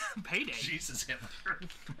 What is payday? Jesus, Hitler.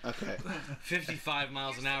 Okay. 55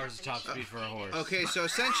 miles an hour is the top speed for a horse. Okay, so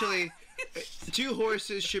essentially, 2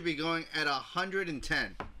 horses should be going at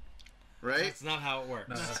 110, right? That's not how it works.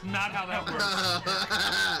 That's not how that works.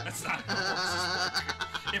 That's not how horses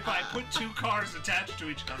work. if I put two cars attached to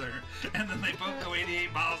each other and then they both go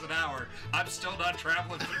 88 miles an hour, I'm still not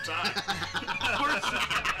traveling through time.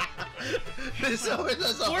 So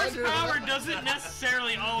there's 100 Horsepower doesn't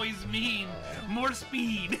necessarily always mean more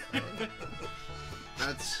speed.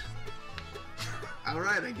 That's all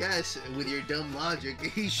right, I guess. With your dumb logic,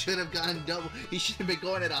 he should have gone double. He should have been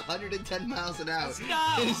going at 110 miles an hour.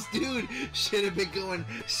 No. This dude should have been going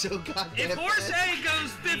so goddamn If horse fast. A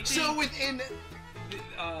goes 50, So within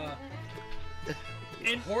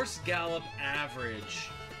in Horse gallop average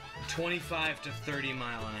 25 to 30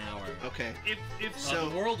 mile an hour. okay, if So-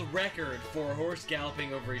 The world record for horse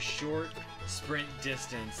galloping over a short sprint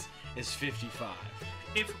distance is 55.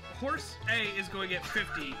 if horse A is going at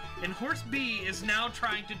 50 and horse B is now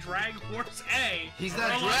trying to drag horse A He's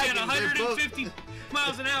not along dragging, at they're both- 150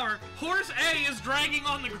 miles an hour, horse A is dragging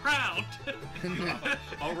on the ground.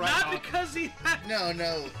 All right, Not because he had...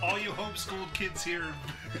 no. all you homeschooled kids here.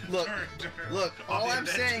 Look, look. on All the I'm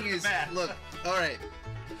invention saying of is, math. look. All right.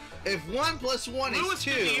 If 1 + 1 Lewis is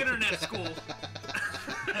 2, did the internet school.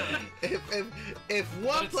 if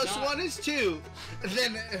 1 it's plus not. 1 is 2,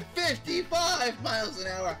 then 55 miles an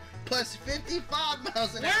hour plus 55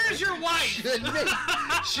 miles an hour. Where is your wife?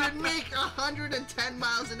 Should make 110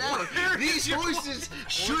 miles an hour. Where These is your horses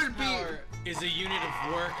should be. Horsepower is a unit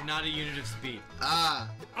of work, not a unit of speed.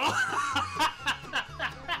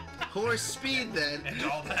 Horse speed then. And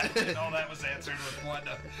all that was answered with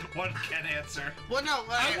one Ken answer. Well, no,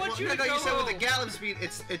 I want you to you go said with the home. gallop speed,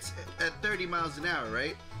 it's at 30 miles an hour,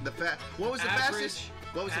 right? What was the fastest?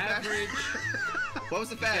 What was the Average fastest? What was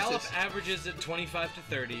the gallop fastest? averages at 25 to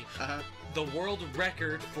 30. Uh-huh. The world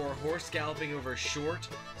record for horse galloping over a short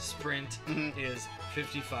sprint Mhm. is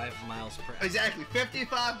 55 miles per hour. Exactly,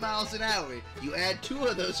 55 miles an hour. You add 2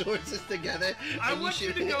 of those horses together. I and want you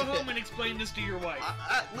should- to go home and explain this to your wife.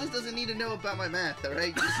 Liz doesn't need to know about my math, all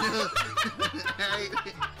right? Just know, all right?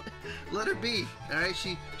 Let her be, all right?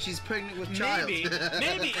 She's pregnant with child. Maybe if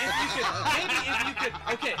you could.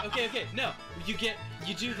 Okay. No, you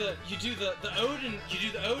do the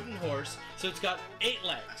Odin horse. So it's got 8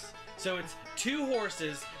 legs. So it's 2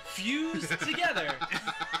 horses fused together.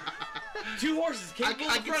 2 horses capable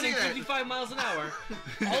I of can running see that. 55 miles an hour.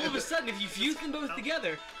 All of a sudden, if you fuse them both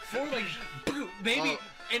together, 4 legs, maybe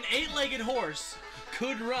an 8-legged horse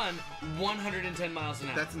could run 110 miles an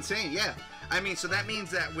hour. That's insane, yeah. I mean, so that means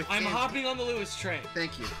that within... I'm hopping on the Lewis train.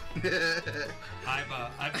 Thank you. I'm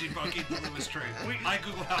debunking the Lewis train. I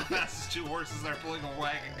Google how fast is 2 horses that are pulling a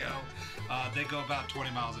wagon go. They go about 20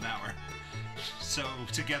 miles an hour. So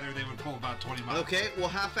together they would pull about 20 miles. Okay, well,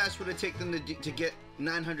 how fast would it take them to get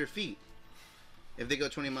 900 feet if they go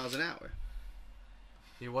 20 miles an hour?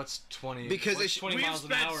 Yeah, what's 20? Because what's 20 we've miles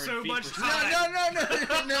an spent hour in so feet much per time-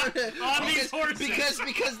 second? No. On these horses. Because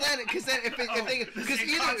then if The either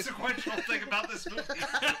inconsequential thing about this movie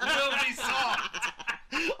will be solved.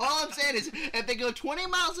 all I'm saying is if they go 20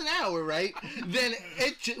 miles an hour, right? Then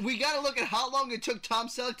we got to look at how long it took Tom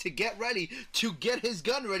Selleck to get ready to get his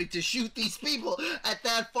gun ready to shoot these people at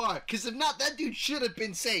that far. Because if not, that dude should have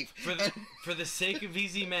been safe. For the sake of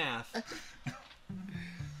easy math,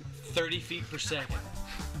 30 feet per second.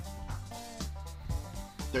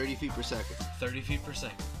 30 feet per second. 30 feet per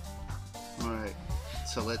second. All right.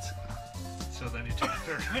 So let's. So then you take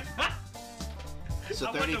 30. So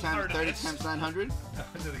I 30 want no part times of 30 this. times 900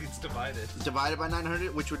 It's divided. divided by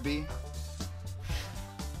 900, which would be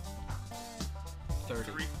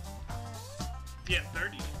 30. Yeah,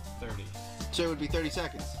 30. 30. so it would be 30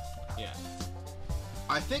 seconds. Yeah.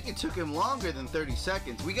 I think it took him longer than 30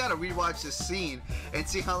 seconds. We gotta rewatch this scene and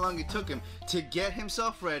see how long it took him to get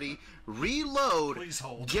himself ready, reload, Please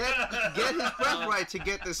hold. get his breath right to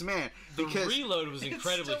get this man. The Because reload was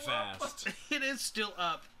incredibly still up. fast. It is still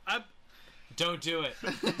up. Don't do it.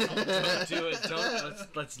 Don't do it.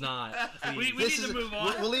 Let's not. We Please. need to move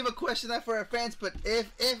on. We'll leave a question out for our fans, but if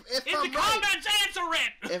In I'm the right, comments, answer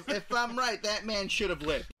it! if I'm right, that man should have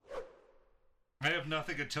lived. I have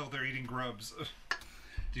nothing until they're eating grubs.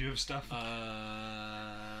 Do you have stuff?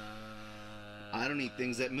 I don't eat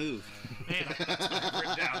things that move. Man,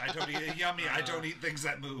 Written down. I don't eat yummy. I don't eat things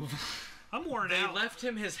that move. I'm worn They out. left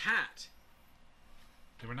him his hat.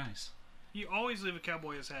 They were nice. You always leave a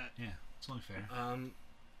cowboy his hat. Yeah, it's only fair.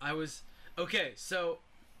 I was okay. So,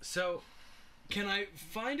 can I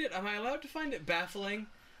find it? Am I allowed to find it baffling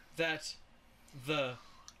that the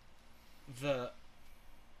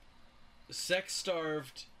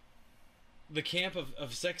sex-starved, the camp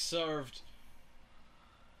of sex-starved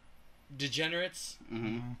degenerates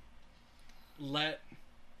let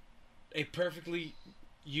a perfectly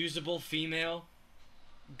usable female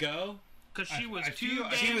go? Because she was I too feel-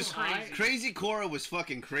 damn She was crazy. crazy. Cora was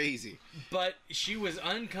fucking crazy. But she was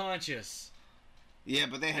unconscious. Yeah,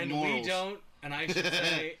 but they had And morals. we don't, and I should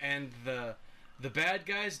say, and the bad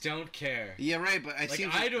guys don't care. Yeah, right. But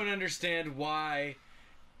Like, I don't understand why.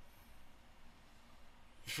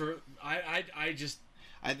 I just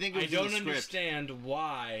I think it I was in don't the script. understand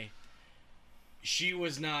why she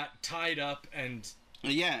was not tied up and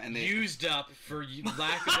Yeah, and they used up for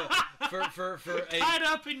lack of a, for a Tied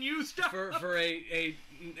up and used up. for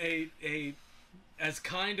a as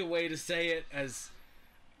kind a way to say it as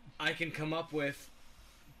I can come up with.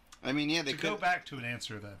 I mean, yeah, they To go could back to an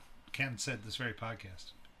answer that Ken said this very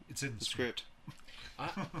podcast. It's in the script.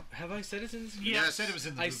 script. Have I said it in this? Yeah, I said it was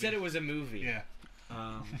in the I movie. said it was a movie. Yeah.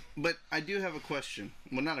 But I do have a question.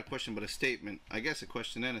 Well, not a question, but a statement. I guess a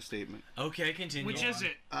question and a statement. Okay, continue. Which is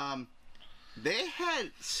it? They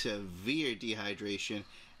had severe dehydration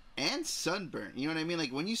and sunburn. You know what I mean?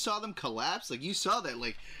 Like when you saw them collapse, like you saw that,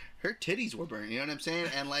 like her titties were burnt. You know what I'm saying?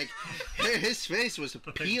 And like his face was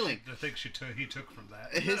peeling. The thing he took from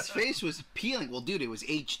that. His face was peeling. Well, dude, it was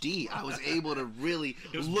HD. I was able to really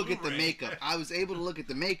look at the Blu-ray. makeup. I was able to look at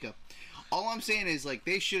the makeup. All I'm saying is, like,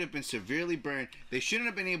 they should have been severely burned. They shouldn't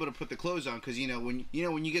have been able to put the clothes on because when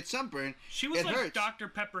you get sunburned, She was it like hurts. Dr.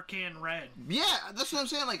 Pepper can red. Yeah, that's what I'm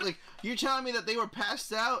saying. Like you're telling me that they were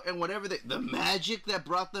passed out and whatever the magic that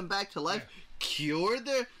brought them back to life cured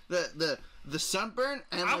the sunburn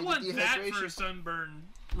and I like want the that dehydration. for sunburn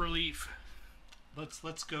relief.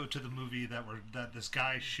 Let's go to the movie that this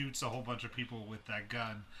guy shoots a whole bunch of people with that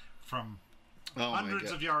gun from Oh my hundreds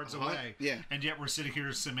God. of yards Uh-huh. away. Yeah. And yet we're sitting here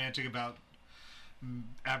semantic about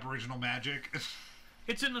Aboriginal magic.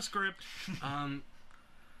 It's in the script.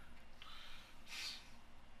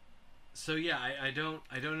 So yeah, I don't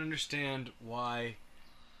understand why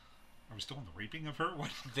Are we still in the raping of her? What?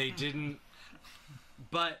 they didn't.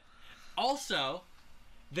 But also,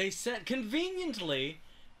 they sent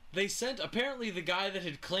apparently the guy that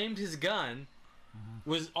had claimed his gun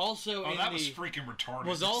was also Oh, in that the was freaking retarded.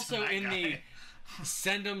 was also That in the guy.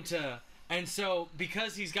 send him to. And so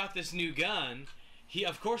because he's got this new gun, he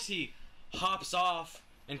hops off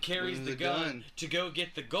and carries With the the gun gun. to go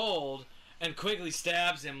get the gold, and Quigley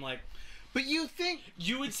stabs him like. But you think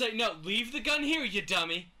You would say, no, leave the gun here, you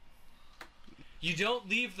dummy. You don't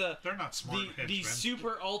leave the They're not smart the henchmen.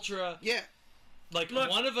 super ultra yeah? like Look,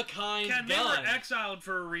 one of a kind Ken, they gun. were exiled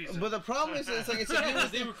for a reason. But the problem is, it's like it's Yeah,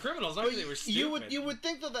 because they were criminals, not because they were stupid. you would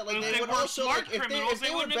think that like If they they would were also smart like if criminals, they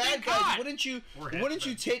they were wouldn't have bad been guys, caught. wouldn't you Or wouldn't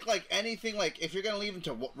you henchmen. take like anything like if you're gonna leave them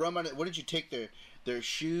to run on it? Wouldn't you take their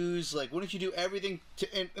shoes? Like wouldn't you do everything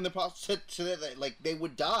in the process so that like they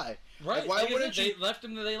would die? Right? Like, why Like I wouldn't said, you? They left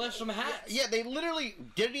them hats. Yeah, they literally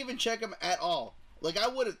didn't even check them at all. Like I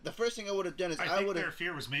would have. The first thing I would have done is I I think would their have.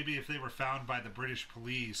 fear was maybe if they were found by the British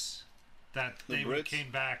police, that The they would have Brits?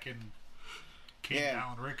 came back and came Yeah. to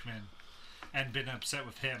Alan Rickman and been upset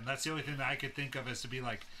with him. That's the only thing that I could think of as to be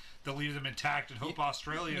like, they'll leave them intact and hope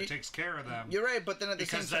Australia takes care of them. You're right, but then at the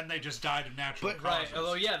Because same then they just died of natural But- causes. Right.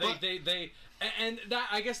 Although yeah, But- they and that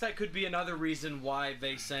I guess that could be another reason why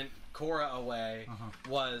they sent Cora away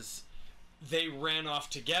was they ran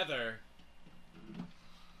off together.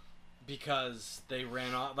 Because they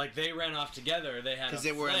ran off together. They had 'Cause a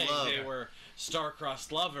they were in fling. love. They were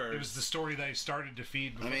star-crossed lovers. It was the story they started to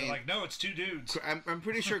feed before mean- they're like, no, it's two dudes. I'm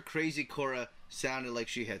pretty sure Crazy Cora sounded like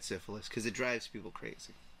she had syphilis because it drives people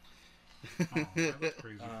crazy. Oh, that's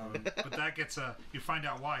crazy. But that gets you find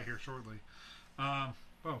out why here shortly.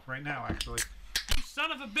 Right now actually. You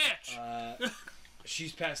son of a bitch!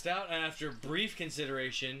 She's passed out, and after brief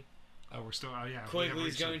consideration, Oh, we're still. Oh yeah.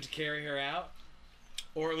 Quigley's going to carry her out,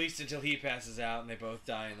 or at least until he passes out and they both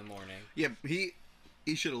die in the morning. Yeah, he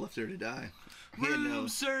should have left her to die. He had Room no.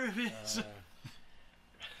 service.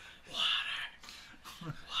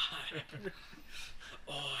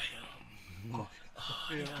 Oil.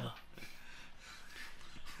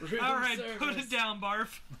 All right, put it down,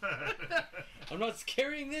 Barf. I'm not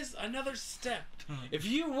carrying this another step. If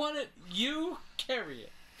you want it, you carry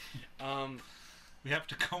it. We have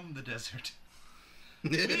to comb the desert.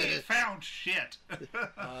 We ain't found shit.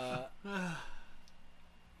 I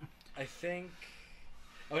think.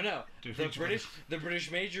 Oh no! Dude, the which British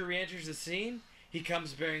major re-enters the scene. He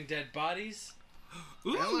comes bearing dead bodies.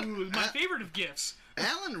 Ooh, Alan- my favorite of gifts.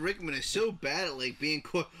 Alan Rickman is so bad at like being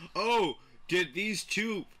oh, did these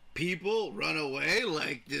two people run away?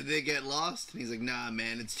 Like, did they get lost? And he's like, nah,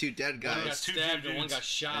 man, it's two dead One got guys. two stabbed and one dudes. got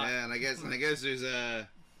shot. Yeah, and I guess there's a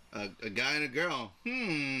guy and a girl.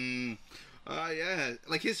 Yeah,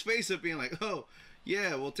 like his face of being like, oh,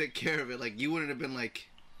 yeah, we'll take care of it. Like you wouldn't have been like,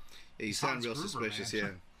 yeah, you sound Hans real Gruber, suspicious,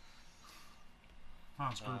 man. yeah.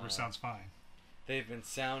 Hans Gruber sounds fine. They've been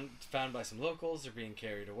found by some locals. They're being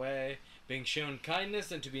carried away, being shown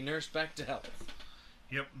kindness, and to be nursed back to health.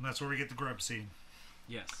 Yep, and that's where we get the grub scene.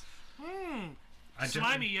 Yes.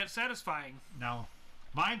 Slimy yet satisfying. Now,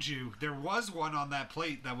 mind you, there was one on that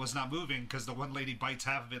plate that was not moving because the one lady bites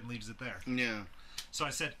half of it and leaves it there. Yeah. So I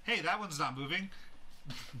said, hey, that one's not moving.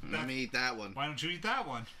 Let me eat that one. Why don't you eat that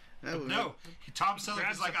one? That No, Tom Selleck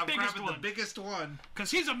Grabs is like, the I'm biggest grabbing the one." biggest one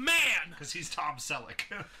Because he's a man! because he's Tom Selleck.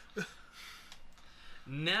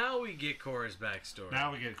 Now we get Cora's backstory.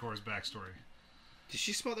 Now we get Cora's backstory. Did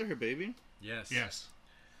she smother her baby? Yes. Yes.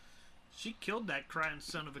 She killed that crying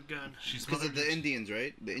son of a gun. She Because smothered of the Indians,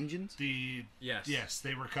 right? The Indians? Yes. Yes,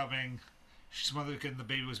 they were coming. She smothered it and the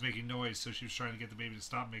baby was making noise, so she was trying to get the baby to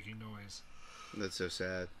stop making noise. That's so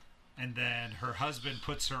sad. And then her husband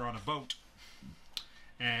puts her on a boat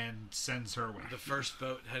and sends her away. The first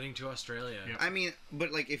boat heading to Australia. Yep. I mean,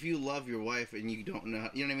 but like, if you love your wife and you don't know,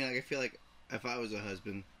 you know what I mean? Like, I feel like if I was a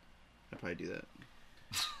husband, I'd probably do that.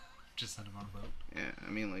 Just send him on a boat. Yeah,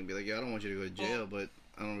 I mean, like, be like, yeah, I don't want you to go to jail, but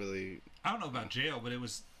I don't really. I don't know about jail, but it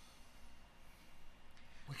was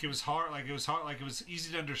like it was hard. Like it was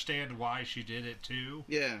easy to understand why she did it too.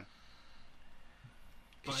 Yeah.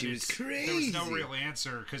 But She was crazy. There was no real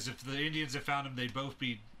answer because if the Indians had found him, they'd both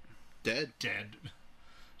be Dead. dead.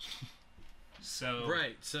 So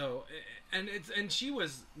Right. So, and she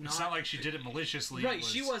was not. it's not like she did it maliciously. Right. It was,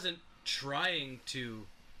 She wasn't trying to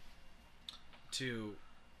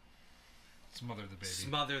smother the baby.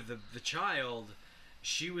 smother the child.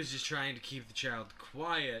 She was just trying to keep the child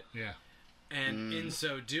quiet, Yeah. and in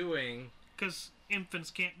so doing, Because infants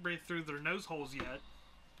can't breathe through their nose holes yet.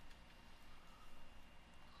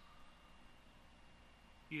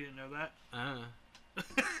 You didn't know that?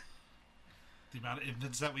 The amount of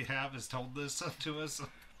infants that we have has told this to us.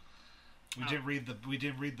 We didn't read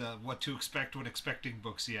the what to expect when expecting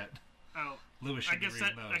books yet. Oh. Lewis should be reading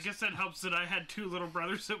those. I guess that helps that I had two little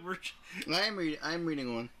brothers that were... I'm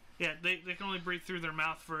reading one. Yeah, they can only breathe through their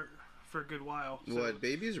mouth for a good while. So What,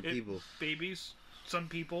 babies or people? Babies. Some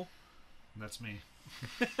people. That's me.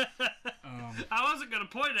 I wasn't going to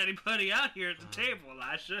point anybody out here at the table,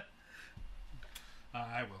 Elisha.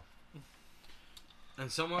 I will. and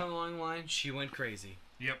somewhere along the line, she went crazy.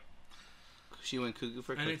 Yep. She went cuckoo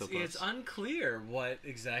for And Cocoa it's Puffs. unclear what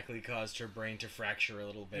exactly caused her brain to fracture a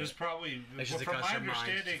little bit. It was probably, I should say from caused my her mind to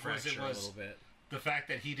understanding, was fracture it a was little bit. the fact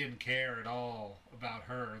that he didn't care at all about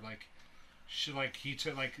her. Like, he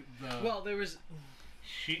took like the. Well, there was.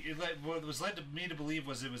 What was led to me to believe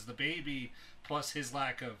was it was the baby plus his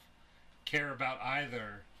lack of care about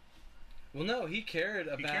either. Well, no, he cared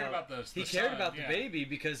about. He cared about the He cared son, about the yeah. baby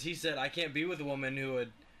because he said, "I can't be with a woman who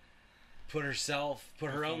would put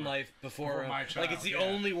her own life before my child." Like it's the yeah.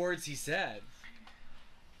 only words he said.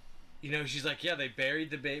 You know, she's like, "Yeah, they buried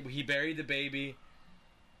the baby. He buried the baby.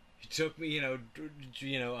 He took me,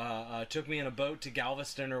 took me in a boat to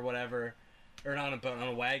Galveston or whatever, or not on a boat, on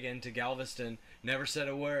a wagon to Galveston. Never said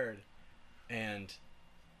a word, and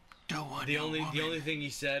the only thing he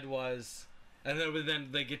said was." And then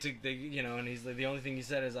they get to and he's like, the only thing he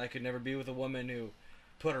said is, "I could never be with a woman who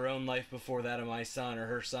put her own life before that of my son or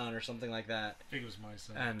her son or something like that." I think it was my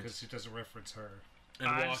son And- because he doesn't reference her. And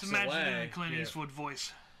I walks just imagine it in away. a Clint Yeah. Eastwood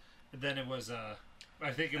voice. And then it was I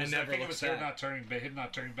think it was never her looks back. not turning him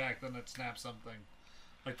not turning back. Then it snapped something.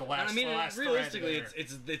 Like the And last. I mean, the last realistically, thread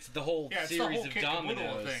there. it's the whole Yeah, it's the series whole of kit and caboodle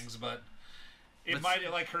dominoes. of things, but it Let's-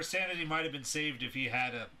 might like her sanity might have been saved if he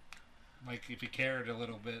had if he cared a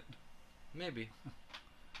little bit. Maybe.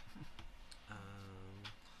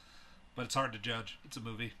 But it's hard to judge. It's a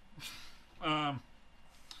movie.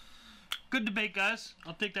 Good debate, guys.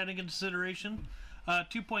 I'll take that into consideration.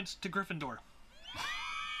 2 points to Gryffindor.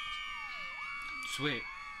 Sweet.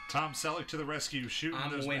 Tom Selleck to the rescue, shooting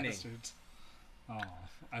I'm those winning. bastards. Oh,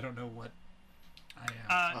 I don't know what I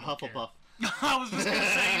am. A Hufflepuff. I was just going to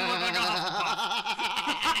say you look like a Hufflepuff.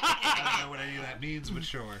 I don't know what any of that means, but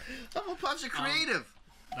sure. Hufflepuffs are creative.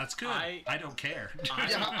 That's good. I- I don't care.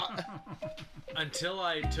 Until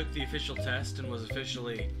I took the official test and was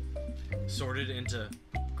officially sorted into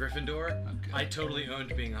Gryffindor, Okay. I totally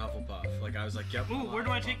owned being a Hufflepuff. Like, I was like, yep. Ooh, I'm a where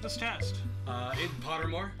do I Hufflepuff. take this test? In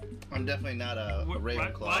Pottermore. I'm definitely not a What-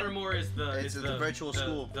 Ravenclaw. what? Pottermore is the It's the virtual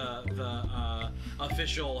school. The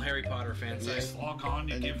official Harry Potter fan site. Just log on,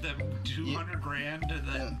 you And give them 200 grand, and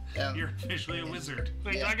then Yeah. you're officially a wizard.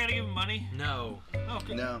 Wait, Yeah. do I got to give him money? No,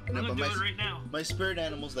 Okay. No, I'm no, going but to do my- it right now. My spirit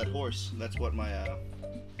animal's that horse. That's what my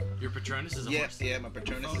your Patronus is a horse. yeah, my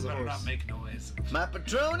Patronus Phones is a better horse. not make noise. My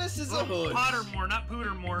Patronus is a horse. Pottermore, not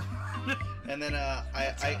Pootermore. And then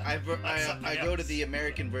I go to the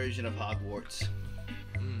American version of Hogwarts.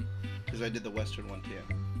 Because because I did the Western one too,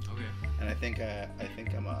 Okay. and I think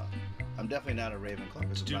I'm definitely not a Ravenclaw.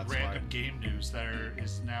 This is Dude, not random smart. game news. There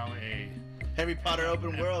is now a Harry Potter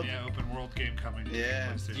open world. Yeah, open world game coming. to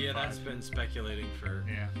Yeah. PlayStation Yeah, 5. that's been speculating for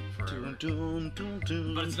Yeah. forever. Dun, dun,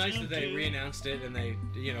 dun, But it's nice that they re-announced it and they,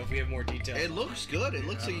 if we have more details. It on looks good. It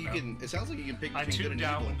looks I like don't you know. can. It sounds like you can pick I between good tuned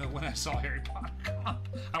and out evil. when I saw Harry Potter come up.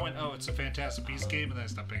 I went, oh, it's a Fantastic Beasts game, and then I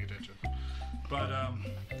stopped paying attention. But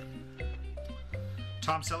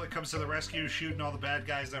Tom Selleck comes to the rescue, shooting all the bad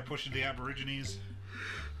guys that are pushing the Aborigines.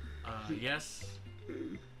 Yes.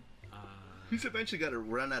 He's eventually got to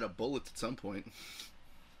run out of bullets at some point.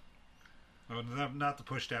 Oh, not the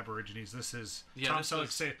pushed Aborigines. This is Yeah, Tom this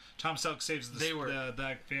Selleck. was- Tom Selleck saves They were-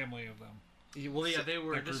 that family of them. Well, yeah, they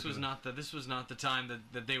were. that This group was of not the. This was not the time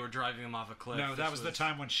that they were driving him off a cliff. No, that This was the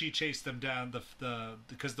time when she chased them down.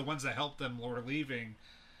 Because the ones that helped them were leaving.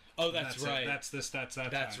 Oh, that's it. right. That's that. That's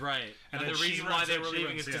time. right. And And then the she reason why runs they in, were she leaving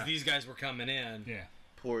runs, is because yeah. these guys were coming in. Yeah.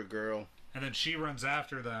 Poor girl. And then she runs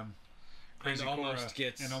after them. And Crazy almost Cora,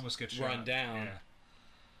 gets and almost gets run shot. down. Yeah.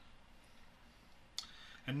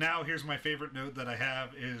 And now here's my favorite note that I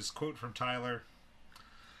have is quote from Tyler.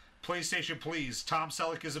 PlayStation, please. Tom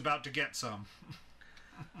Selleck is about to get some.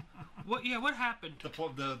 What? Yeah, what happened?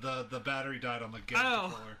 The battery died on the game Oh.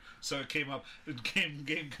 controller, so it came up.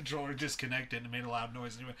 Game controller disconnected and made a loud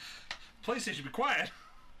noise. And he went, PlayStation, be quiet.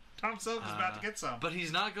 Tom Selleck is about to get some. But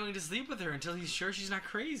he's not going to sleep with her until he's sure she's not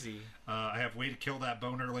crazy. I have Way to Kill That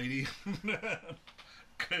Boner Lady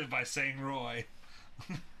by saying Roy.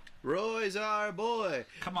 Roy's our boy.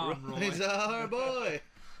 Come on, Roy. Roy's our boy.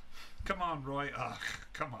 Come on, Roy. Ugh,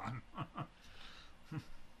 come on.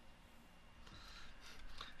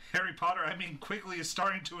 Harry Potter, I mean, Quigley is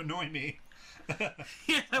starting to annoy me.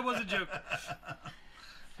 Yeah, that was a joke.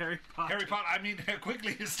 Harry Potter. Harry Potter, I mean,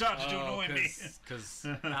 Quigley is starting to annoy me. Because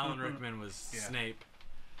Alan Rickman was Yeah. Snape.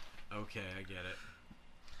 Okay, I get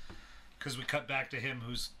it. Because we cut back to him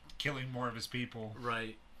who's killing more of his people.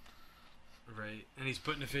 Right. Right. And he's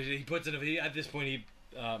putting at this point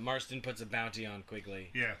Marston puts a bounty on Quigley.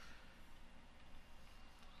 Yeah.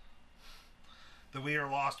 The we are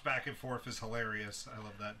lost back and forth is hilarious. I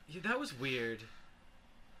love that. Yeah, that was weird.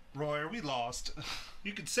 Roy, are we lost?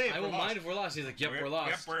 You can say it. I won't mind if we're lost. He's like, yep, we're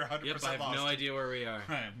lost. Yep, we're 100% Yep, I have lost. no idea where we are.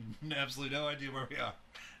 I have absolutely no idea where we are.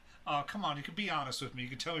 Oh, come on. You can be honest with me. You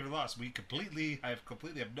can tell me we're lost. I completely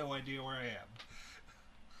have no idea where I am.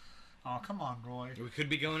 Oh, come on, Roy. We could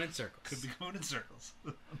be going in circles. Could be going in circles.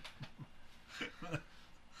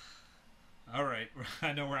 All right.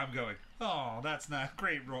 I know where I'm going. Oh, that's not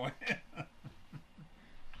great, Roy.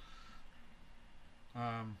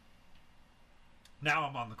 Now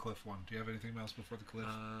I'm on the cliff one. Do you have anything else before the cliff?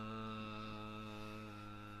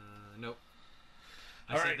 Nope.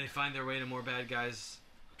 I All said right. they find their way to more bad guys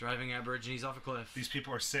driving Aborigines off a cliff. These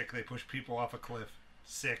people are sick. They push people off a cliff.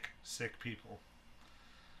 Sick people.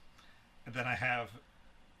 And then I have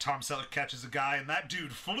Tom Selleck catches a guy, and that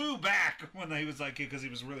dude flew back when he was like, because he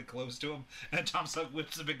was really close to him. And Tom Selleck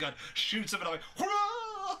whips a big gun, shoots him, and I'm like,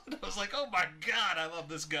 hurrah! And I was like, oh my god, I love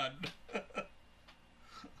this gun.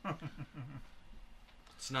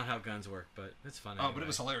 It's not how guns work, but it's fun. Oh, but anyway. it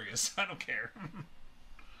was hilarious. I don't care.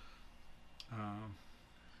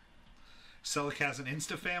 Selleck has an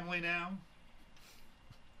Insta family now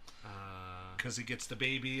because he gets the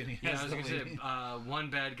baby and he Yeah, has I was the gonna lady. say one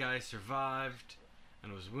bad guy survived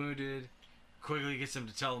and was wounded. Quigley gets them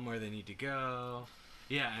to tell them where they need to go.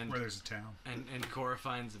 Yeah, and where there's a town. and Cora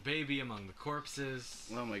finds the baby among the corpses.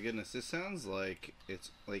 Oh my goodness, this sounds like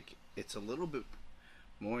it's a little bit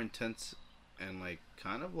more intense and like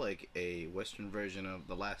kind of like a Western version of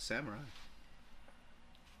The Last Samurai.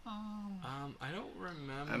 I don't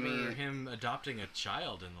remember I mean- him adopting a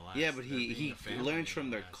child in the last. Yeah, but there being he a family learns in from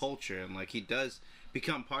the their last. culture and like he does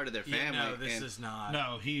become part of their Yeah, family. no, this and, is not.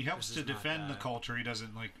 No, he helps this to is not defend the that. culture. He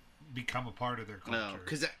doesn't like become a part of their culture. no,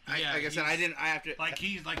 because Yeah, like I said, I didn't. I have to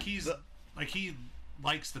he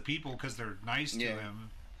likes the people because they're nice to Yeah. him.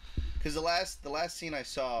 because the last scene I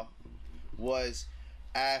saw was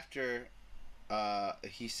after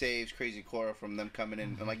he saves Crazy Cora from them coming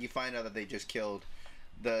in, and like you find out that they just killed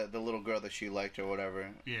the little girl that she liked or whatever,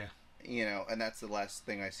 Yeah. you know, and that's the last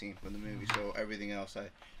thing I seen from the movie. So everything else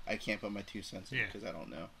I can't put my 2 cents in Yeah. because I don't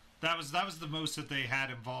know. That was the most that they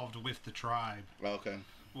had involved with the tribe Okay.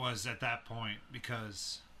 was at that point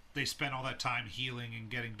because they spent all that time healing and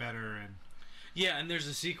getting better and Yeah, and there's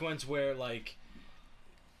a sequence where like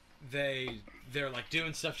they're like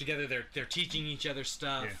doing stuff together. They're teaching each other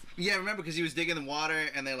stuff. Yeah. Yeah, remember because he was digging the water,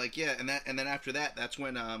 and they're like, yeah, and then after that, that's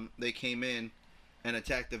when they came in and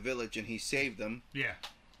attacked the village, and he saved them, yeah.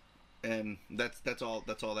 and that's all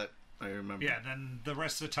that I remember. Yeah, then the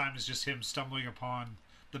rest of the time is just him stumbling upon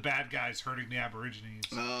the bad guys hurting the Aborigines.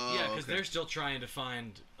 Oh, Yeah, because okay. they're still trying to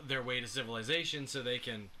find their way to civilization so they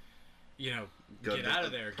can, Go get to out the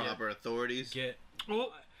of there. Proper authorities.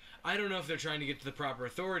 Well, I don't know if they're trying to get to the proper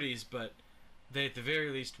authorities, but they at the very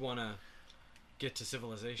least want to get to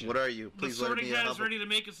civilization. What are you? the Please let sorting me hat is ready to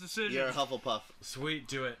make its decision. You're a Hufflepuff. Sweet,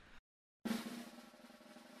 do it.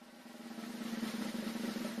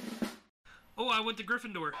 Oh, I went to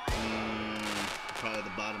Gryffindor. Probably the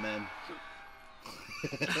bottom end.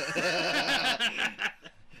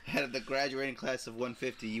 Out of the graduating class of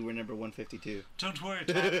 150, you were number 152. Don't worry,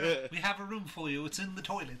 Tyler. We have a room for you. It's in the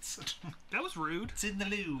toilets. That was rude. It's in the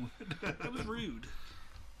loo. That was rude.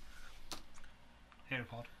 Here,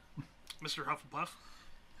 Pod. Mr. Hufflepuff.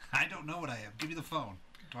 I don't know what I am. Give me the phone.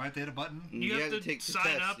 Do I have to hit a button? You have to take the sign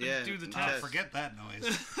test, up and yeah, do the the Oh, test. forget that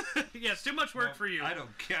noise. Yeah, it's too much work for you. I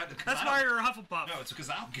don't care. 'Cause That's I why don't- you're a Hufflepuff. No, it's because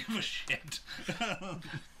I don't give a shit.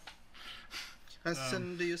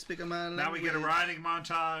 Listen, do you speak a man? Now we get a riding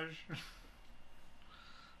montage.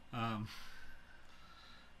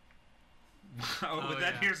 But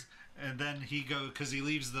then yeah. and then he because he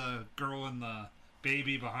leaves the girl and the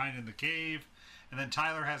baby behind in the cave, and then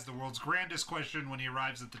Tyler has the world's grandest question when he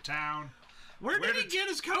arrives at the town. Where Where did he did- get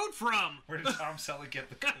his coat from? Where did Tom Selleck get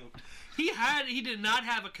the coat? He did not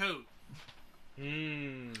have a coat.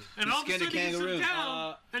 Mm. And all of a skinned a sudden he's kangaroo. in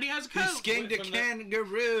town and he has a coat. He skinned a From the-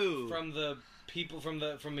 kangaroo. From the people,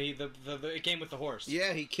 it came with the horse.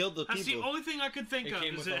 Yeah, he killed the That's the people. only thing I could think It of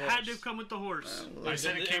came is with it the had horse. to have come with the horse. I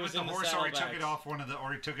said it It came was with the in the horse, or he took saddlebags.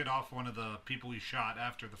 it off one of the people he shot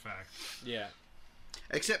after the fact. Yeah.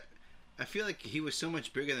 Except, I feel like he was so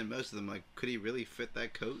much bigger than most of them. Like, could he really fit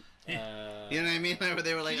that coat? Uh, You know what I mean? Where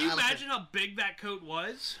they were like, Can you "Ah, let's imagine how big that coat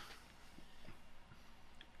was?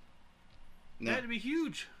 No. That had to be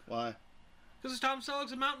huge. Why? Because Tom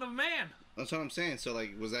Selleck's a mountain of a man. That's what I'm saying. So,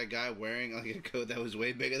 like, was that guy wearing like a coat that was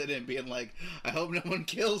way bigger than him, being like, "I hope no one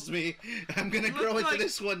kills me. I'm gonna It grow looked into like-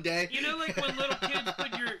 this one day." You know, like when little kids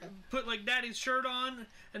put like daddy's shirt on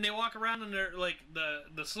and they walk around and they're like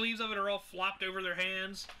the sleeves of it are all flopped over their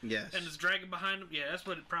hands Yes. and it's dragging behind them. Yeah, that's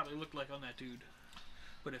what it probably looked like on that dude.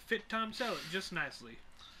 But it fit Tom Selleck just nicely.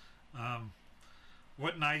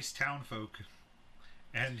 What nice town folk.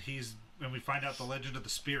 And we find out the legend of the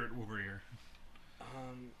spirit warrior.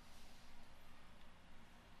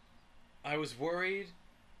 I was worried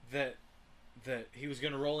that he was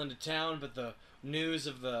going to roll into town, but the news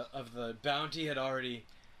of the bounty had already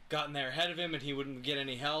gotten there ahead of him, and he wouldn't get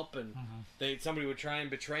any help, and somebody would try and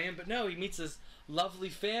betray him. But no, he meets this lovely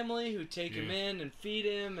family who take him in and feed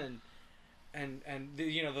him, and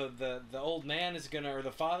the old man is gonna, or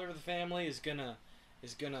the father of the family is gonna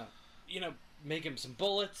make him some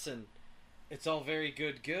bullets, and it's all very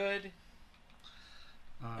good.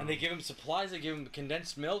 And they give him supplies. They give him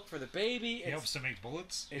condensed milk for the baby. He helps to make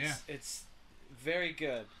bullets. It's very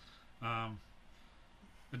good.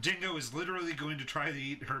 The dingo is literally going to try to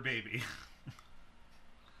eat her baby.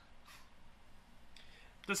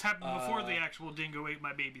 This happened before the actual dingo ate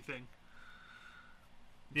my baby thing.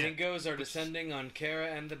 Yeah. Dingoes are descending on Kara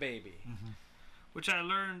and the baby. Which I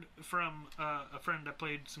learned from a friend I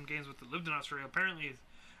played some games with that lived in Australia. Apparently, it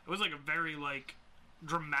was like a very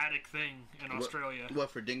dramatic thing in Australia. What,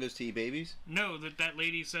 for dingoes to eat babies? No, that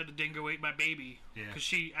lady said a dingo ate my baby Yeah. because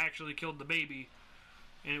she actually killed the baby,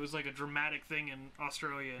 and it was like a dramatic thing in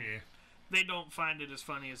Australia. Yeah. They don't find it as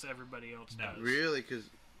funny as everybody else No. does. Really? Because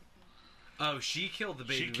Oh, she killed the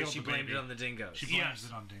baby, She but killed she the blamed baby. it on the dingoes. She blames Yes.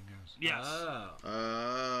 it on dingoes. Yes.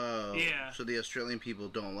 Oh. Yeah. So the Australian people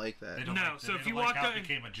don't like that. They don't No, like, so they if don't you like walk how out- it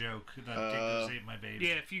became a joke that dingoes ate my baby.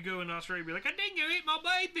 Yeah, if you go in Australia, you'd be like, a dingo ate my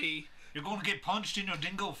baby. You're going to get punched in your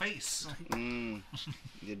dingo face.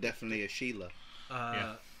 You're definitely a Sheila.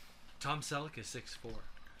 Yeah. Tom Selleck is 6'4".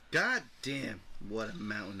 God damn! What a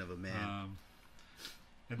mountain of a man.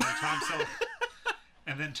 And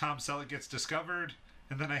then Tom Selleck gets discovered.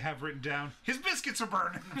 And then I have written down, his biscuits are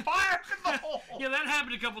burning. Fire in the hole. Yeah, that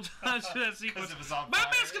happened a couple times in that sequence. Because it was on My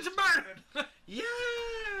fire. biscuits are burning! Yeah.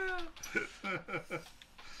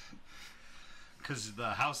 Because the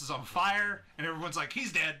house is on fire, and everyone's like,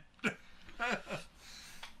 he's dead.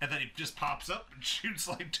 And then he just pops up and shoots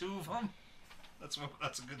like two of them. That's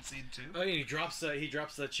a good scene too. Oh, yeah, he drops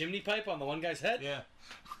the chimney pipe on the one guy's head. Yeah,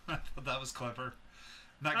 I thought that was clever.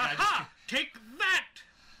 And that guy Aha! Take that!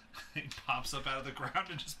 he pops up out of the ground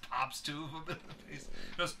and just pops two of them in the face.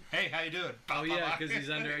 Goes, hey, how you doing? Oh yeah, because he's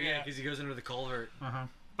under. Yeah, because he goes under the culvert.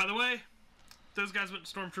 By the way, those guys went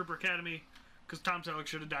to Stormtrooper Academy because Tom Selleck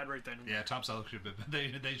should have died right then. Yeah, Tom Selleck should have been. They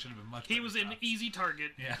should have been much. He better was an cops. easy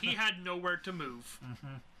target. Yeah. He had nowhere to move.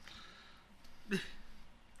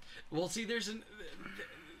 Well, see,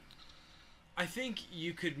 I think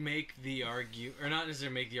you could make the or not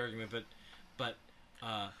necessarily make the argument, but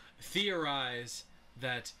theorize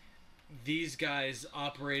that these guys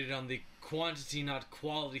operated on the quantity, not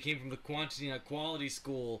quality, came from the quantity, not quality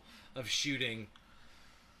school of shooting.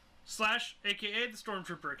 / AKA the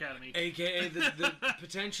Stormtrooper Academy. AKA the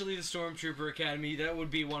potentially the Stormtrooper Academy. That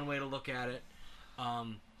would be one way to look at it.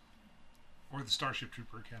 Or the Starship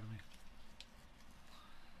Trooper Academy.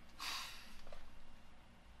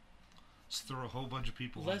 Just throw a whole bunch of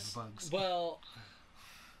people on the bugs. Well,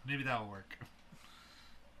 maybe that'll work.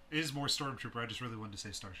 It is more Stormtrooper. I just really wanted to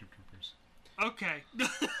say Starship Troopers. Okay.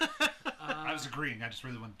 I was agreeing. I just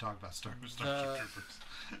really wanted to talk about Starship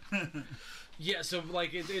Troopers. Yeah, so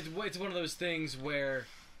like it's one of those things where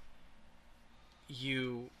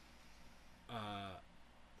you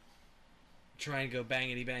try and go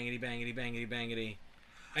bangity bangity bangity bangity bangity.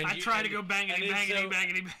 And I try to go bangity bangity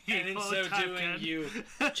bangity bangity. And in so doing, you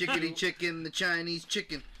Chickadee chicken, the Chinese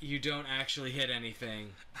chicken. You don't actually hit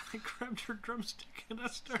anything. I grabbed her drumstick and I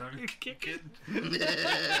started kicking. Watching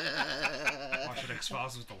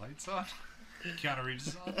X-Files with the lights on. Keanu Reeves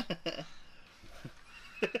is on.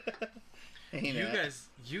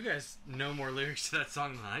 You guys know more lyrics to that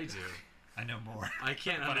song than I do. I know more. I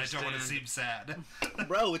can't but understand. I don't want to seem sad.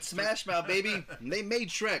 Bro, it's Smash Mouth, baby. They made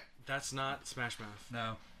Shrek. That's not Smash Mouth.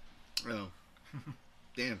 No. Oh.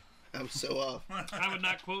 Damn. I was so off. I would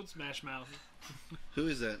not quote Smash Mouth. Who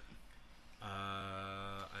is that?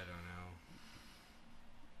 I don't know.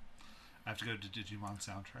 I have to go to Digimon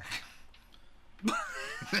soundtrack.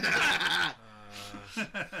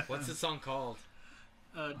 What's the song called?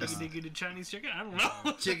 Diggy Chinese chicken? I don't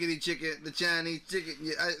know. Chickadee chicken, the Chinese chicken.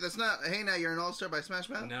 Yeah, that's not Hey Now You're an All-Star by Smash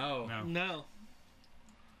Mouth? No.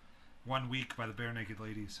 1 Week by the Bare Naked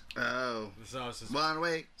Ladies. Oh. One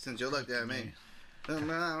week since you looked at me. I'm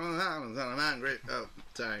hungry. Oh,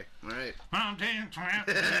 sorry. All right. Go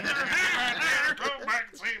back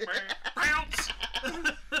and see me. Bounce.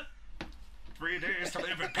 3 days to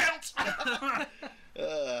live in bounce.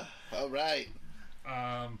 All right.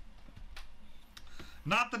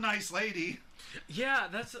 Not the nice lady. Yeah,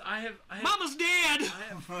 that's I have Mama's dead.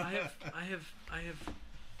 I have.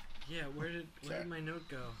 Yeah, where did my note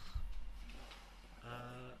go?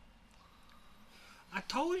 I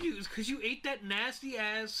told you it's because you ate that nasty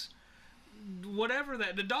ass, whatever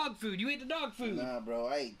the dog food. You ate the dog food. Nah, bro,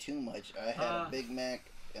 I ate too much. I had a Big Mac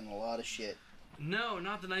and a lot of shit. No,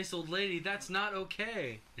 not the nice old lady. That's not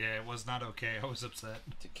okay. Yeah, it was not okay. I was upset.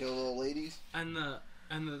 To kill old ladies? And the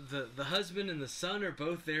husband and the son are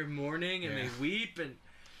both there mourning, and they weep, and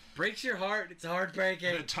breaks your heart. It's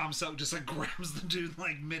heartbreaking. And Tom Selleck just like grabs the dude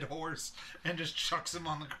like mid-horse and just chucks him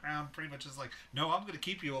on the ground, pretty much is like, no, I'm going to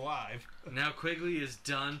keep you alive. Now Quigley is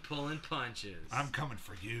done pulling punches. I'm coming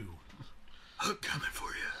for you. I'm coming for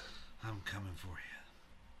you. I'm coming for you.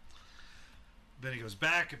 Then he goes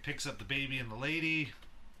back and picks up the baby and the lady.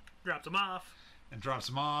 Drops him off. And drops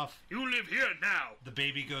him off. You live here now. The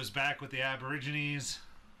baby goes back with the Aborigines.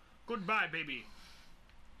 Goodbye, baby.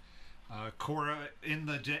 Cora, in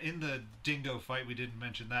the dingo fight, we didn't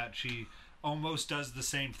mention that, she almost does the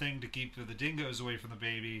same thing to keep the dingoes away from the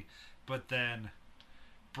baby, but then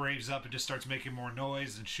braves up and just starts making more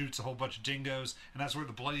noise and shoots a whole bunch of dingoes, and that's where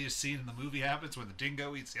the bloodiest scene in the movie happens, when the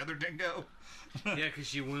dingo eats the other dingo. Yeah, because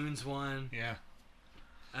she wounds one. Yeah.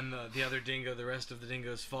 And the other dingo, the rest of the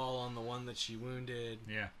dingoes fall on the one that she wounded.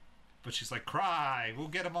 Yeah. But she's like, cry! We'll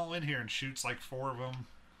get them all in here, and shoots like 4 of them.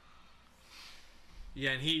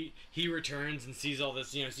 Yeah, and he returns and sees all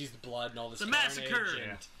this, sees the blood and all this The carnage.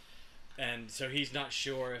 massacre! And so he's not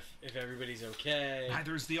sure if everybody's okay.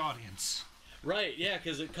 Neither is the audience. Right, yeah,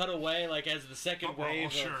 because it cut away, like, as the second wave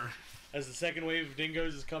of, sure. As the second wave of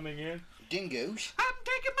dingoes is coming in. Dingoes? I'm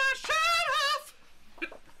taking my shirt off!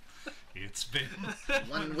 It's been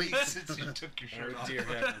 1 week since you took your shirt off. Dear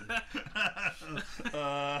heaven.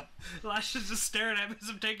 Lasha's just staring at me as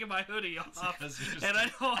I'm taking my hoodie off. That's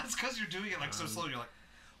because you're doing it like so slow. You're like,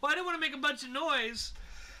 well, I didn't want to make a bunch of noise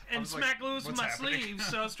and smack Lewis with my happening? sleeve,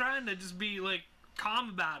 so I was trying to just be like calm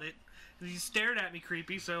about it. And he stared at me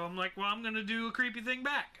creepy, so I'm like, well, I'm gonna do a creepy thing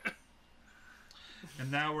back.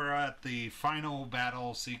 And now we're at the final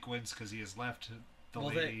battle sequence because he has left the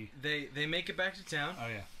lady. They make it back to town. Oh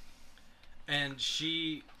yeah. And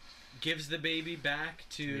she gives the baby back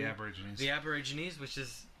to the Aborigines.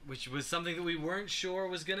 which was something that we weren't sure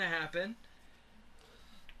was gonna happen.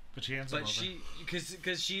 But she hands him over.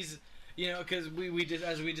 Because she's, because we did,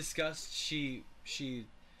 as we discussed, she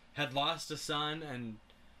had lost a son, and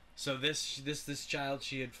so this child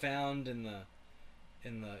she had found in a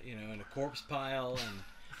corpse pile, and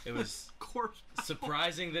It was Corpse.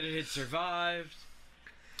 surprising that it had survived.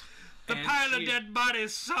 The And pile of she- dead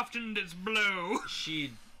bodies softened its blow.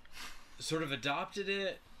 She sort of adopted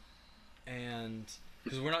it, and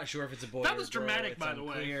because we're not sure if it's a boy That or was a girl, dramatic, it's by the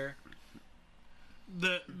way. unclear.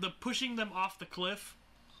 The pushing them off the cliff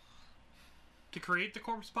to create the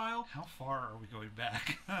corpse pile. How far are we going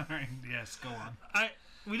back? Yes, go on.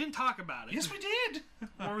 We didn't talk about it. Yes, we did.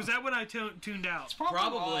 Or was that when I tuned out? It's probably.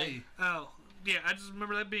 Probably. Oh, yeah. I just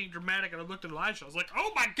remember that being dramatic, and I looked at Elijah. I was like,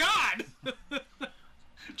 "Oh my god!"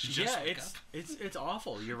 Yeah, it's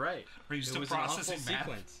awful. You're right. Are you It still was an awful processing math?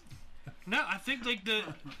 sequence. No, I think like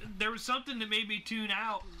there was something that made me tune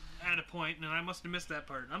out at a point, and I must have missed that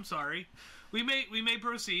part. I'm sorry. We may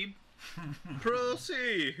proceed.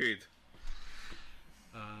 Proceed.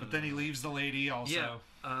 But then he leaves the lady also.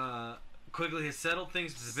 Yeah. Quigley has settled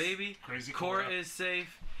things with the baby. Crazy Cora Cora. is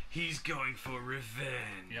safe. He's going for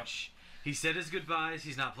revenge. Yep. He said his goodbyes.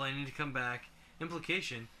 He's not planning to come back.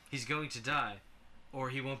 Implication: he's going to die, or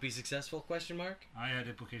he won't be successful? Question mark. I had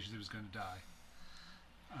implications he was going to die.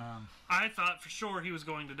 I thought for sure he was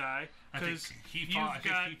going to die I think because he you've thought- I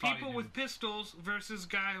think got he thought he people knew. with pistols versus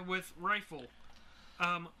guy with rifle.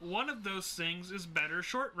 One of those things is better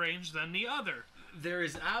short range than the other. There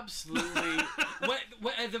is absolutely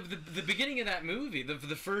at the beginning of that movie, the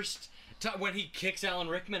first time when he kicks Alan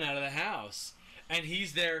Rickman out of the house, and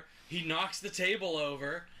he's there, he knocks the table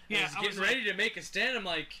over. Yeah, and he's I getting was ready to make a stand. I'm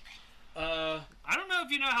like, I don't know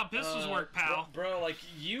if you know how pistols work, pal. bro. Like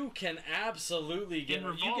you can absolutely get In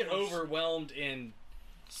you get revolvers. overwhelmed in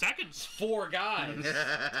Seconds. 4 guys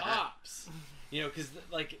tops. You know, because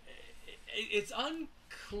like it's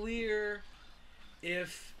unclear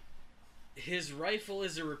if his rifle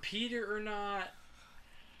is a repeater or not.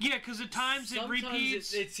 Yeah, because at times it Sometimes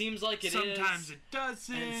repeats. It seems like it is. Sometimes it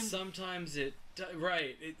doesn't. And sometimes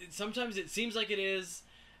right. Sometimes it seems like it is.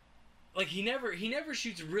 Like he never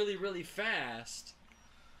shoots really fast.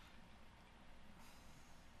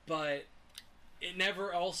 But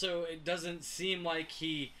it doesn't seem like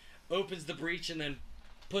he opens the breech and then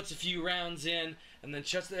puts a few rounds in and then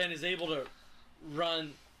shuts and is able to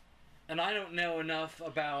run. And I don't know enough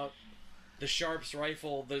about the Sharps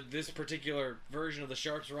rifle, this particular version of the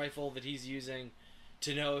Sharps rifle that he's using,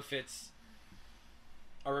 to know if it's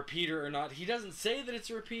a repeater or not. He doesn't say that it's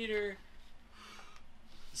a repeater,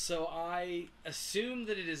 so I assume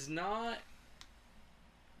that it is not,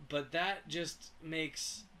 but that just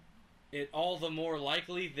makes it all the more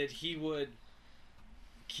likely that he would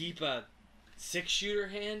keep a 6-shooter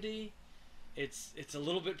handy. It's a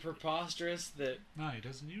little bit preposterous that No, he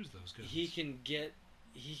doesn't use those guns. he can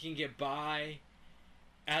get by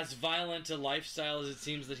as violent a lifestyle as it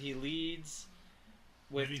seems that he leads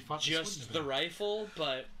with Maybe he fought the just swing the of it. rifle,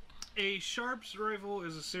 but A Sharps rifle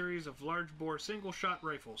is a series of large bore single shot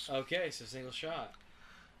rifles. okay, so single shot.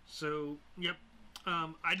 So, yep.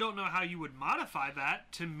 I don't know how you would modify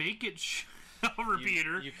that to make it a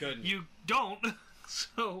repeater. You couldn't. You don't.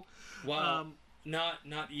 So, Well, not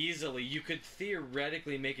easily. You could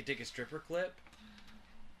theoretically make it take a stripper clip,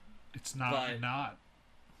 It's not a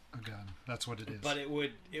gun. That's what it is. but it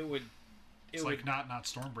would it's like not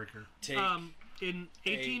Stormbreaker. take in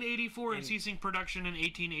 1884 and in- ceasing production in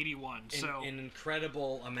 1881. So, an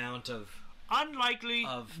incredible amount of unlikely,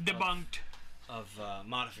 of- debunked.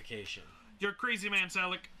 modification. You're a crazy man,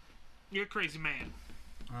 Selleck. You're a crazy man.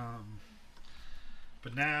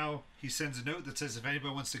 But now he sends a note that says if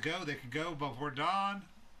anybody wants to go, they can go before dawn.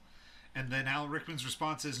 And then Alan Rickman's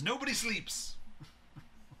response is nobody sleeps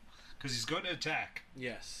because he's going to attack.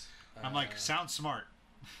 Yes. I'm like, sounds smart.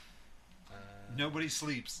 Nobody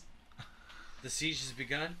sleeps. The siege has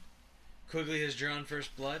begun. Quigley has drawn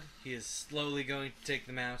first blood. He is slowly going to take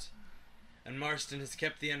them out. And Marston has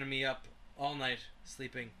kept the enemy up all night,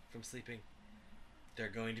 sleeping from sleeping. They're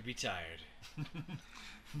going to be tired.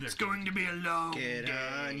 It's going to be a long Get day.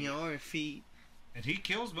 on your feet. And he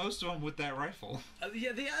kills most of them with that rifle.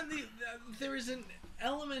 There is an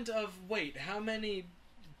element of, wait, how many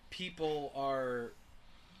people are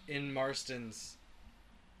in Marston's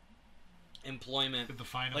employment? At the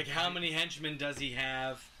final Like, how fight. many henchmen does he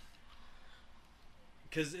have?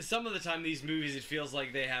 Because some of the time these movies, it feels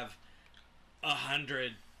like they have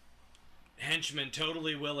 100 henchmen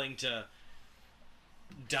totally willing to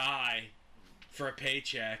die for a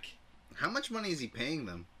paycheck. How much money is he paying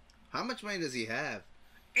them? How much money does he have?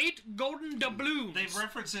 8 golden doubloons. They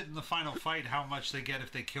reference it in the final fight how much they get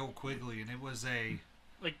if they kill Quigley, and it was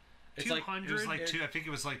like It's like- 200. it was like I think it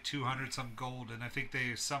was like 200 some gold, and I think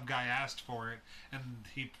some guy asked for it, and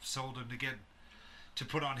he sold him to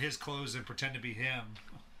put on his clothes and pretend to be him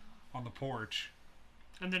on the porch.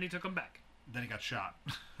 and then he took them back. then he got shot.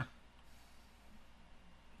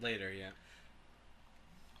 Later, yeah.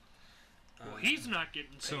 Well, he's not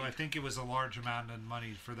getting paid. So I think it was a large amount of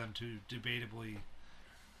money for them to debatably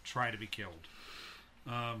try to be killed.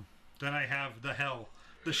 Then I have the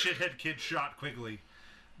shithead kid shot Quigley.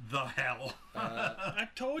 The hell. I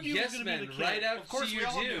told you Yes, it was going to man, be the kid. right out Of course, to we you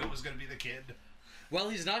all do. knew it was going to be the kid. Well,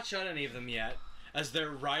 he's not shot any of them yet, as they're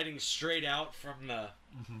riding straight out from the,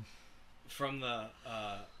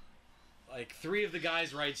 like 3 of the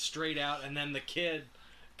guys ride straight out, and then the kid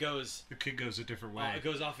goes. The kid goes a different way. It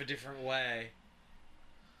goes off a different way,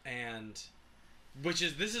 and this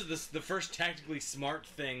is the first tactically smart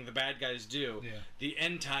thing the bad guys do. Yeah. The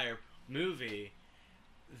entire movie,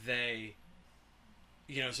 they,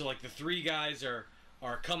 so like the 3 guys are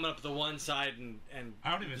coming up the one side and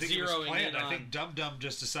I don't even think it was zeroing planned. in I on- think Dum Dum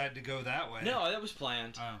just decided to go that way. No, that was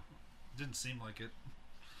planned. Oh, didn't seem like it.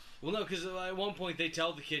 Well, no, because at one point they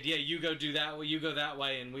tell the kid, "Yeah, you go do that way, you go that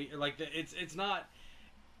way," and we like it's not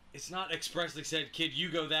expressly said, "Kid, you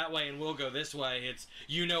go that way and we'll go this way." It's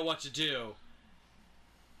you know what to do,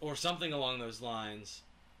 or something along those lines.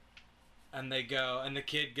 And they go, and the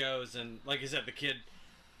kid goes, and like I said, the kid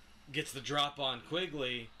gets the drop on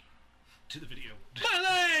Quigley. To the video. My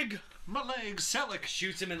leg! My leg, Selleck.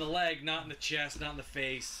 Shoots him in the leg, not in the chest, not in the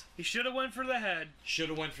face. He should have went for the head. Should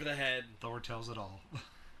have went for the head. Thor tells it all.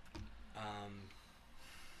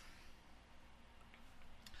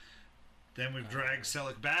 Then we've dragged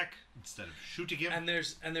Selleck back instead of shooting him. And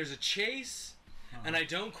there's a chase, and I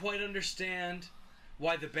don't quite understand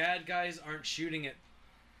why the bad guys aren't shooting at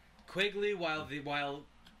Quigley while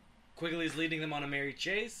Quigley's leading them on a merry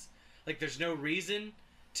chase. Like there's no reason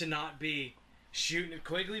to not be shooting at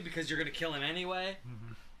Quigley because you're gonna kill him anyway.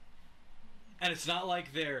 Mm-hmm. And it's not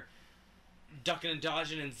like they're ducking and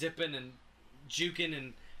dodging and zipping and juking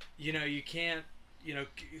and you can't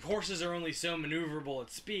horses are only so maneuverable at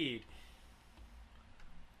speed.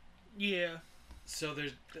 Yeah. So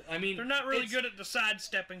they're not really good at the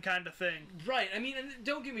sidestepping kind of thing. Right. I mean, and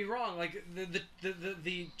don't get me wrong. Like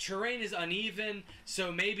the terrain is uneven,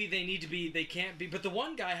 so maybe they can't be. But the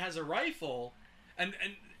one guy has a rifle, and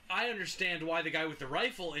I understand why the guy with the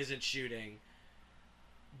rifle isn't shooting,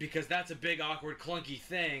 because that's a big, awkward, clunky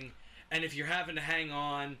thing. And if you're having to hang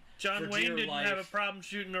on, John for Wayne dear didn't life, have a problem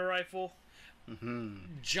shooting a rifle.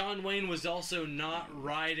 John Wayne was also not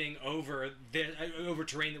riding over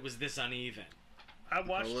terrain that was this uneven. I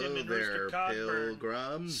watched him Hello in there, Roasted Codburn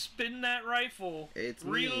Pilgrim. spin that rifle, It's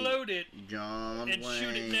me, reload it, John and Wayne.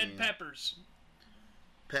 shoot at Ned Peppers.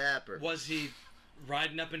 Pepper. Was he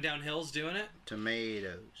riding up and down hills doing it?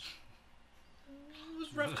 Tomatoes. It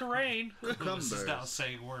was rough terrain. This is Cucumbers. now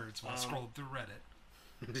saying words while scrolling through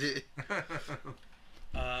Reddit.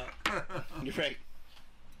 You're right.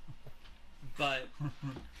 But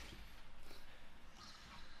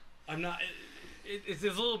I'm not. It's a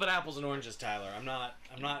little bit apples and oranges, Tyler. I'm not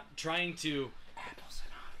trying to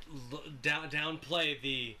downplay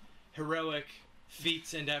the heroic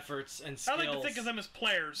feats and efforts and I skills. like to think of them as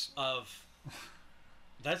players.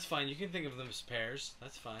 That's fine. You can think of them as pairs.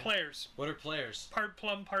 That's fine. Players. What are players? Part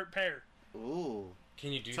plum, part pear. Ooh.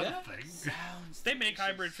 Can you do Is that that? a thing? They make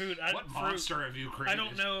hybrid food. What monster have you created? I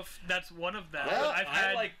don't know if that's one of them. Well, but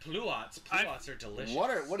I like pluots. Pluots are delicious.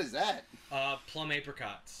 What is that? Plum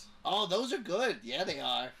apricots. Oh, those are good. Yeah, they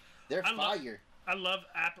are. They're I love- fire. I love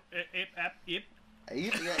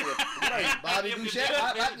Bobby Boucher.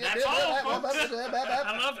 That's all,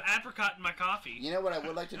 I love apricot in my coffee. You know what I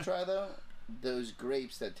would like to try though? Those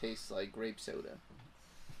grapes that taste like grape soda.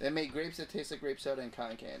 They make grapes that taste like grape soda and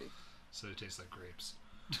cotton candy. So it tastes like grapes.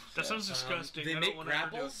 That sounds disgusting. They I make don't want to ever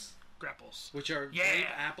do it. grapples, Grapples. which are Yeah. grape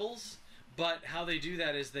apples. But how they do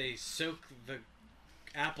that is they soak the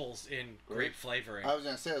apples in grape flavoring. I was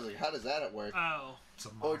gonna say, I was like, how does that work? Oh. It's a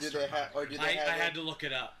Or do monster they have? Or hybrid. do they I have? had to look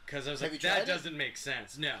it up because I was Have like, you tried that it? doesn't make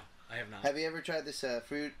sense. No, I have not. Have you ever tried this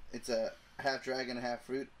fruit? It's a half dragon, half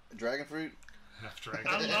fruit. Dragon fruit. Half dragon.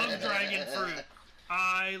 I love dragon fruit.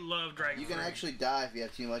 I love dragon You fruit. can actually die if you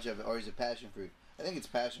have too much of it, or is it passion fruit? I think it's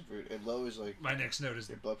passion fruit. It lowers like My next note is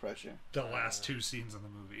your blood pressure. the last 2 scenes in the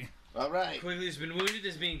movie. All right. Quigley's been wounded,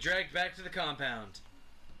 is being dragged back to the compound.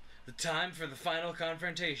 The time for the final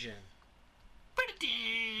confrontation.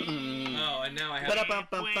 Oh, and now I have.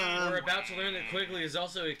 We're about to learn that Quigley is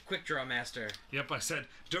also a quick draw master. Yep, I said,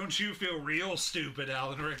 don't you feel real stupid,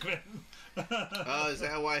 Alan Rickman? Oh, is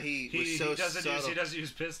that why he was so subtle? he doesn't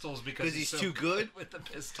use pistols because he's so too good? with the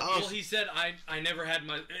pistols. Oh, Well, he said I never had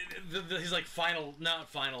my his like final, not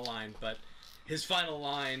final line, but his final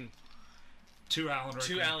line To Alan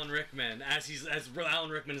Rickman. to Alan Rickman as Alan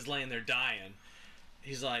Rickman is laying there dying.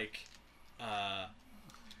 He's like,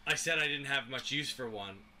 I said I didn't have much use for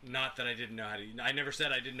one. Not that I didn't know how to. I never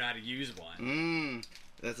said I didn't know how to use one.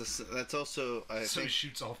 That's also. I So he think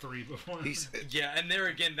shoots all three before. he's. Yeah, and there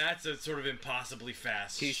again, that's a sort of impossibly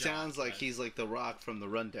fast. He shot, sounds like but- he's like the Rock from the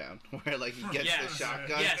Rundown, where like he gets Yes, the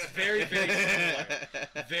shotgun. yes, very, very similar.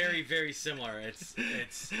 Very, very similar.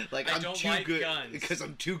 It's Like I I'm don't too like good guns because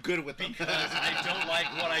I'm too good with them. because I don't like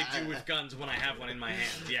what I do with guns when I have one in my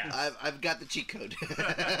hand. Yes, I've got the cheat code.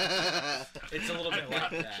 it's a little bit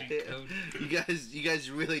like that. You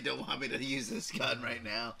guys really don't want me to use this gun right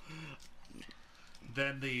now.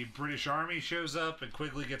 Then the British Army shows up, and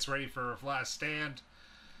Quigley gets ready for a last stand.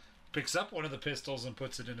 Picks up one of the pistols and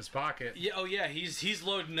puts it in his pocket. Yeah, oh yeah, he's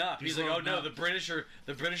loading up. He's like, oh loading no, up. the British are gonna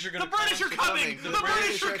The British are come. coming! The The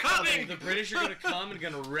British are coming! The British are gonna come and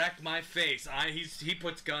gonna wreck my face. He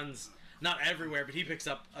puts guns not everywhere, but he picks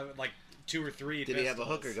up like 2 or 3. Did he have a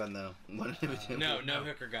pistols. hooker gun though? No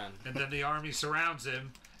hooker gun. And then the army surrounds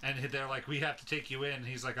him, and they're like, "We have to take you in."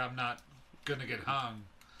 He's like, "I'm not gonna get hung."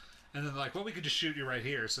 And then they're like, "Well, we could just shoot you right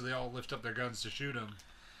here." So they all lift up their guns to shoot him.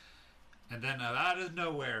 And then out of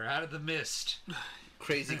nowhere, out of the mist,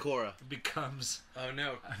 Crazy Cora. it becomes Oh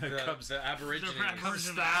no, comes- the Aborigines. comes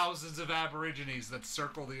thousands of Aborigines that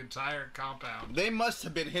circle the entire compound. They must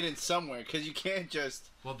have been hidden somewhere because you can't just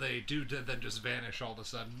Well, they do then just vanish all of a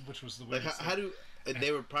sudden, which was the like weirdest how thing. do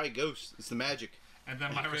they were probably ghosts. It's the magic. And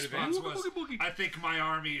then my Could have response been. was, Boogie, boogie. "I think my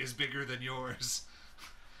army is bigger than yours,"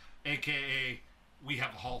 aka we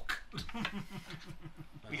have a Hulk.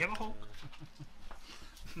 We have a Hulk.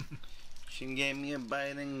 She gave me a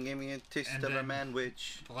bite and gave me a taste And of a then- man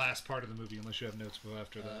witch. The last part of the movie, unless you have notes for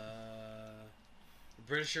after that. The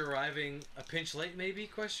British are arriving a pinch late, maybe?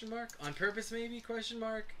 Question mark. On purpose, maybe? Question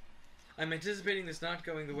mark. I'm anticipating this not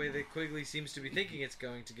going the way that Quigley seems to be thinking it's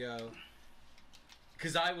going to go.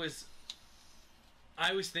 Because I was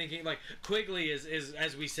thinking, like, Quigley is,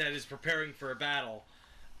 as we said, is preparing for a battle.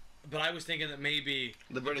 But I was thinking that maybe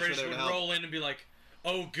The British were there would to help. roll in and be like,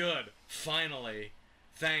 "Oh, good, finally,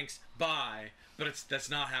 thanks, bye." But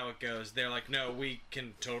that's not how it goes. They're like, "No, we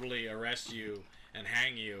can totally arrest you and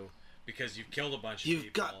hang you because you've killed a bunch of You've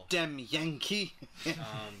people." got them Yankee. You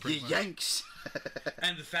Pretty much. Yanks.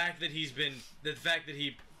 And the fact that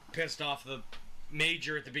he pissed off the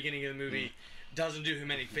major at the beginning of the movie doesn't do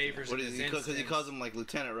him any favors. What in is this he? Because he instance. calls him like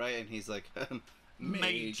lieutenant, right? And he's like major.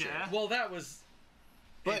 Major. Well, that was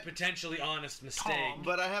a But- potentially honest mistake. Tom.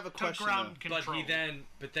 But I have a To question. ground Though. But control.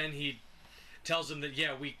 then he tells him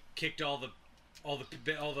that we kicked all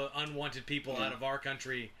the unwanted people out of our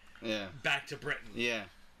country Yeah. back to Britain. Yeah.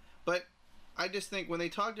 But I just think when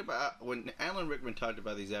Alan Rickman talked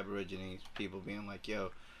about these Aborigines people being like,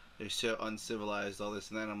 yo, they're so uncivilized, all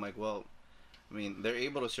this and that, I'm like, well, I mean, they're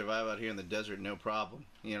able to survive out here in the desert, no problem.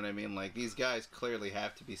 You know what I mean? Like, these guys clearly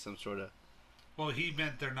have to be some sort of... Well, he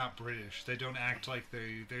meant they're not British. They don't act like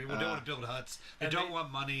they don't want to build huts. They And don't they- want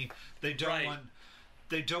money. They don't Right. want.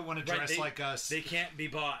 They don't want to Right, dress like us. They can't be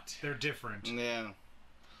bought. They're different. Yeah.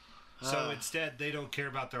 So instead, they don't care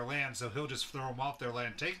about their land. So he'll just throw them off their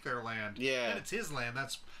land, take their land. Yeah. And it's his land.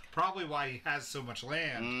 That's probably why he has so much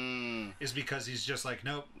land. Mm, Is because he's just like,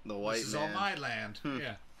 nope. the white this is man. all my land.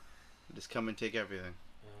 Yeah. Just come and take everything.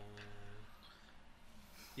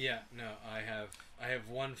 Yeah, no, I have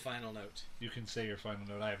one final note. You can say your final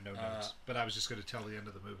note. I have no notes, but I was just going to tell the end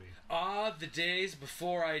of the movie. Ah, the days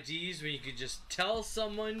before IDs when you could just tell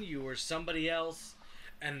someone you were somebody else,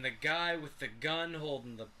 and the guy with the gun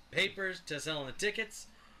holding the papers to selling the tickets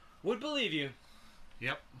would believe you.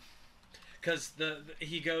 Yep. Because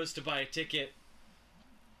he goes to buy a ticket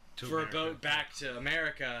To for America. a boat back to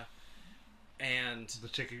America, and The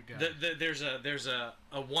ticket guy. there's a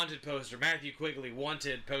wanted poster, Matthew Quigley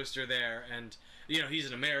wanted poster there, and he's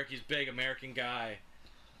an American, he's a big American guy,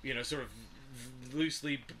 sort of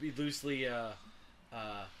loosely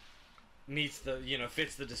meets the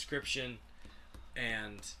fits the description,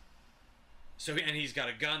 and so he's got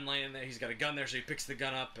a gun laying there, he's got a gun there, so he picks the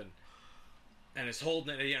gun up and is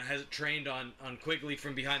holding it, has it trained on Quigley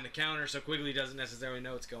from behind the counter, so Quigley doesn't necessarily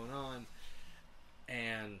know what's going on,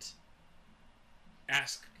 and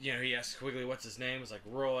he asks Quigley what's his name. It's like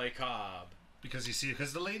Roy Cobb. because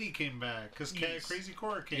the lady came back. Because Yes. Crazy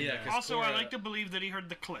Cora came Yeah, back. 'cause Also, I Cora- like to believe that he heard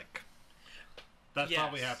the click. That Yes.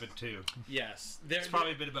 probably happened too. Yes, It's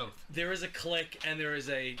probably a bit of both. there is a click, and there is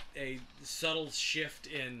a subtle shift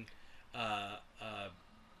in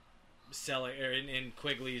in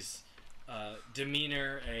Quigley's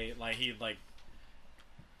demeanor.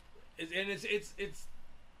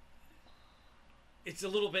 It's a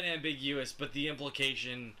little bit ambiguous, but the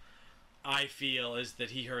implication I feel is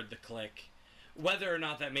that he heard the click. Whether or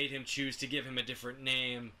not that made him choose to give him a different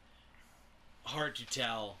name, hard to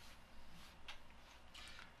tell.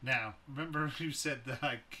 Now, remember you said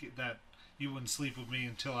that you wouldn't sleep with me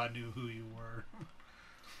until I knew who you were.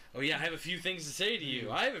 Oh yeah, I have a few things to say to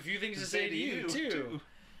you. I have a few things to say to you too.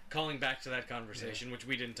 Calling back to that conversation, which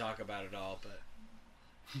we didn't talk about at all, but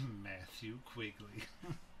Matthew Quigley.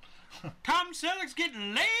 Tom Selleck's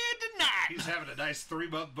getting laid tonight. He's having a nice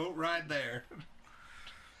 3-month boat ride there.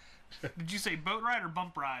 Did you say boat ride or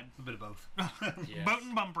bump ride? A bit of both. yes. Boat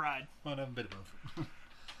and bump ride. Well, no, a bit of both.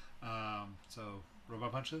 So,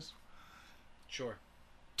 robot punches? Sure.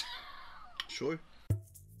 Sure.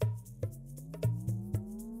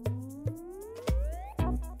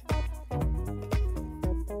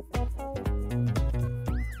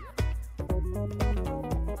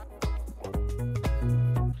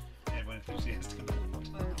 Anyone enthusiastic about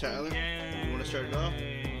it? Tyler, you want to start it off?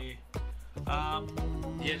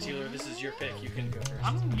 Yeah, Taylor, this is your pick. You can go first.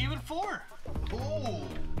 I'm gonna give it a 4. Ooh.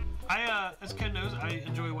 As Ken knows, I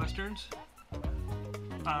enjoy westerns.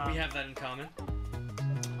 We have that in common.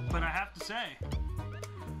 But I have to say,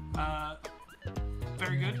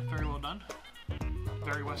 very good, very well done,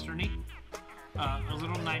 very westerny, a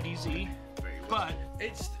little 90s-y, but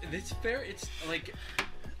It's fair. It's like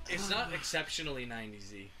it's not exceptionally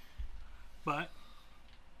 90s-y. but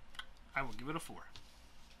I will give it a 4.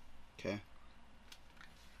 Okay.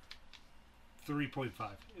 3.5.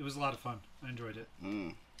 It was a lot of fun. I enjoyed it.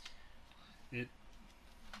 It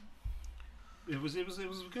was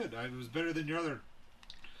good. It was better than your other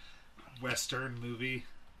Western movie.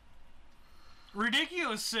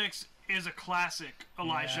 Ridiculous 6 is a classic,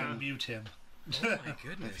 Elisha. Yeah, mute him. Oh my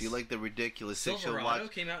goodness. If you like the ridiculous six, you'll Silverado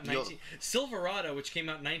watch. came out in Silverado, which came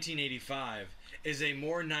out in 1985, is a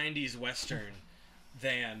more 90s Western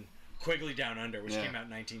than Quigley Down Under, which came out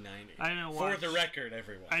in 1990. I didn't For watch- the record,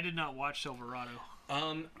 everyone. I did not watch Silverado.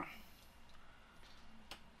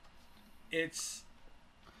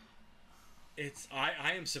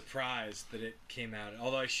 I am surprised that it came out,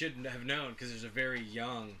 although I shouldn't have known because there's a very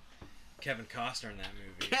young Kevin Costner in that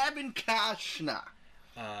movie. Kevin Costner.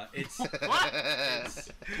 It's Kevin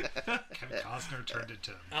Costner turned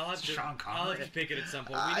into I'll have to Sean I'll have Connery. to pick it at some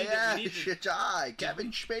point. Yeah, We need to shit,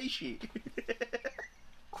 Kevin Spacey.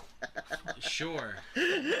 sure.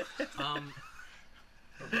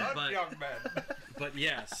 But- young man. But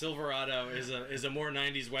yeah, Silverado is a more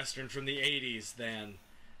 90s Western from the 80s than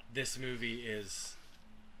this movie is.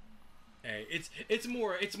 It's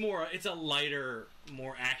a lighter,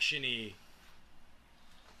 more actiony,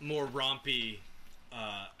 more rompy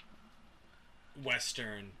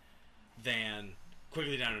Western than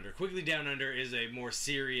Quigley Down Under. Quigley Down Under is a more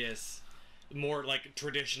serious, more like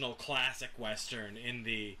traditional classic Western in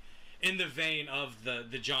the vein of the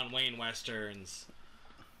John Wayne Westerns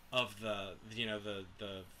of the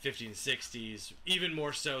 50s and 60s, even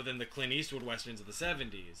more so than the Clint Eastwood Westerns of the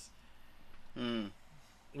 70s.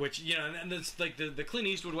 Which, and it's like the Clint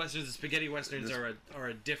Eastwood Westerns, the spaghetti Westerns are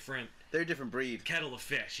a different... They're a different breed. kettle of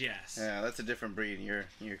fish, yes. Yeah, that's a different breed. You're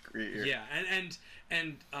Yeah,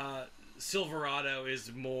 and Silverado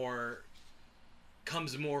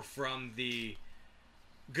comes more from the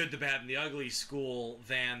Good, the Bad, and the Ugly school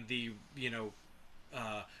than the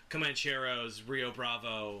Comancheros, Rio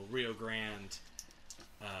Bravo, Rio Grande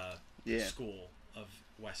school of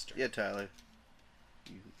Western. Yeah, Tyler.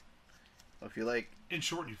 If you like, In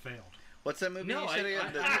short, you failed. what's that movie No, you said I-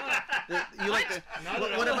 again? You like the? Not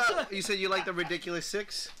What, at what all. about you said you like the Ridiculous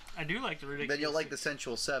Six? I do like the ridiculous. Then you'll like the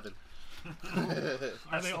Sensual Seven. Are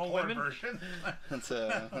That's they the all porn women? version. That's you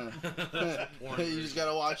just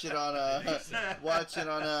gotta watch it on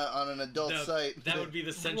on an adult No, site. that would be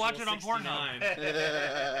the Central Watch it on 69.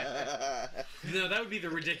 yeah. No, that would be the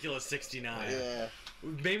ridiculous 69.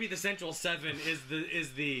 Maybe the Central 7 is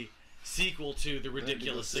the sequel to the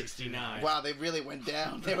ridiculous 69. Wow, they really went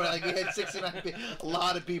down. They were like, we had 69 people. A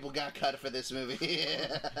lot of people got cut for this movie.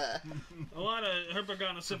 A lot of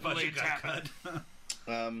herpagonosyphilades Budget got happened. cut.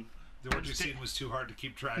 The orgy scene was too hard to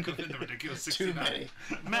keep track of in the ridiculous Too 69. many.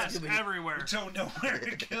 Mess everywhere. Don't know where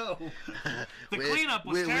to go. The cleanup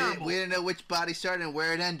was terrible. We didn't know which body started and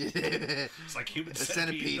where it ended. It's like human The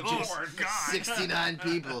centipede. centipede. porn. God. 69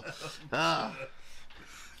 people. Oh.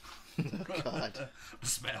 God. The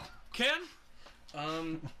smell. Ken?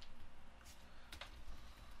 I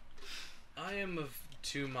am of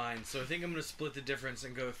two minds, so I think I'm going to split the difference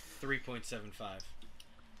and go 3.75.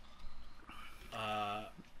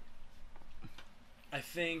 I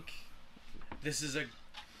think this is a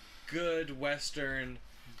good Western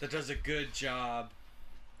that does a good job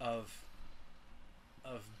of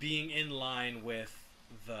being in line with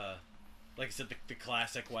like I said, the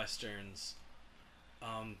classic Westerns.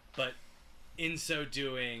 But in so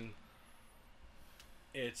doing,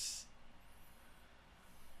 it's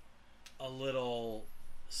a little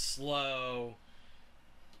slow.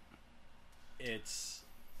 It's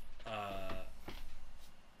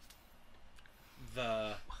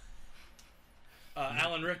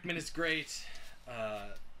Alan Rickman is great.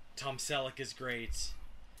 Tom Selleck is great.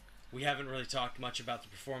 We haven't really talked much about the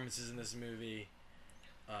performances in this movie.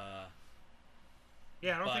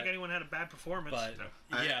 Yeah, I don't think But- anyone had a bad performance. But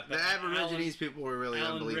No. yeah, but The Aborigines people were really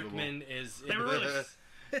Alan unbelievable. Rickman is They were really-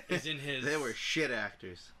 is in his. They were shit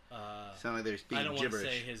actors. Sound like they were I speaking don't want to gibberish.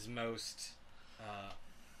 say his most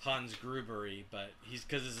Hans Grubery, but he's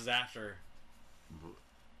because this is after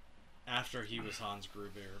he was Hans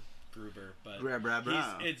Gruber, but Bra, bra,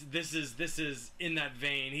 bra. this is in that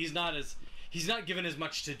vein. He's not given as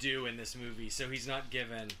much to do in this movie, so he's not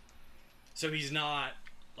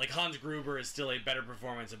like Hans Gruber is still a better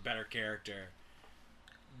performance, a better character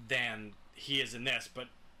than he is in this, but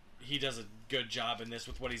he does a good job in this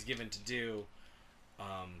with what he's given to do.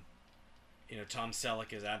 Tom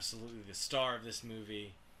Selleck is absolutely the star of this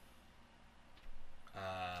movie.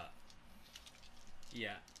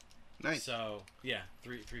 Yeah. Nice. So yeah,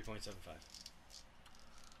 3.75.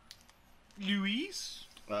 Luis?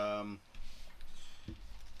 I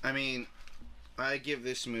mean, I give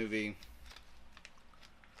this movie,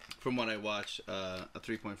 from what I watched, a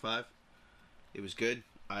 3.5. It was good.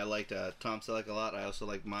 I liked Tom Selleck a lot. I also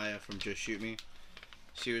liked Maya from Just Shoot Me.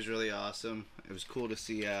 She was really awesome. It was cool to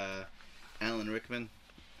see Alan Rickman.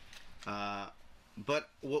 But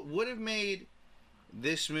what would have made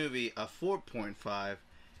this movie a 4.5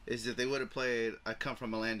 is if they would have played I Come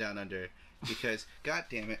From a Land Down Under. Because, god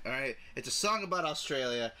damn it, alright, it's a song about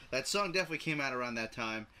Australia. That song definitely came out around that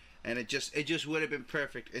time. And it just would have been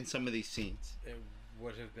perfect in some of these scenes. It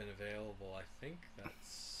would have been available. I think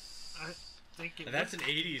that's. I think That's an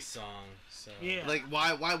 '80s song. So. Yeah. Like,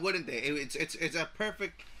 why wouldn't they? It's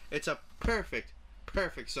a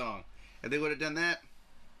perfect song. If they would have done that,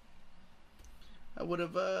 I would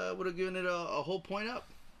have given it a whole point up.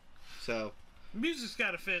 So Music's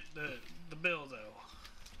got to fit the bill, though.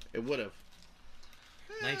 it would have.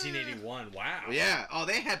 1981. Wow. Yeah. Oh,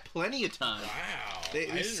 they had plenty of time. Wow. They-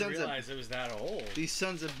 I these didn't sons of- realize it was that old. These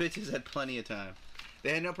sons of bitches had plenty of time.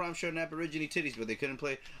 They had no problem showing Aborigine titties, but they couldn't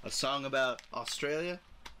play a song about Australia.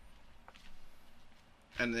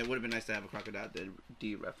 And it would have been nice to have a Crocodile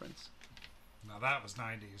D reference, No, that was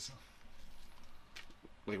 90s.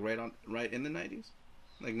 like right in the 90s,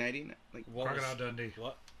 like 90, like What was- Crocodile Dundee.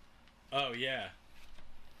 What? Oh yeah.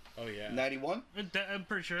 Oh yeah. 91. I'm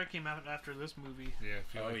pretty sure it came out after this movie. Yeah, I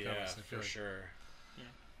feel Oh like that yeah, was, I feel for like sure.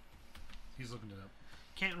 He's looking it up.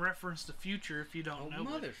 Can't reference the future if you don't know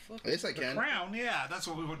it. motherfucker. Yes, I can. Crown, yeah, that's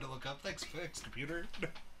what we wanted to look up. Thanks, computer.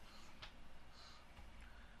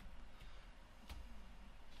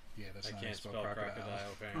 Yeah, that's I not how you can't spell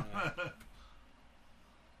crocodile. Apparently.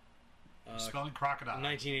 Spelling crocodile.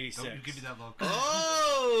 1986. Don't you give me that look.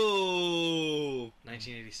 Oh.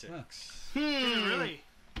 1986. Really?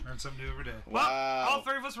 Learn something new every day. Well, Wow. all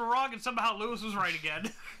three of us were wrong, and somehow Lewis was right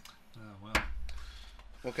again. Oh, well.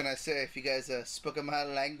 What can I say? If you guys spoke my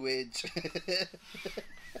language.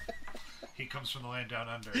 He comes from the land down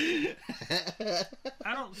under.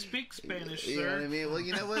 I don't speak Spanish, You know what I sir. mean? Well,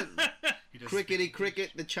 you know what? He does Crickety speak-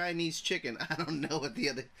 cricket, the Chinese chicken. I don't know what the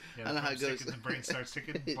other. Yeah, I don't know how it goes. The brain starts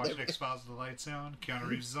ticking. Watch X-Files with the lights on. Keanu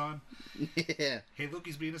Reeves is on. Yeah. Hey, look,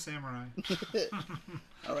 he's being a samurai.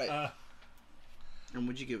 All right. And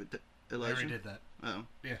would you give it to I Elijah? already did that. Oh.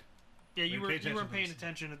 Yeah, Pay you attention weren't to paying this.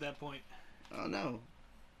 attention at that point. Oh no.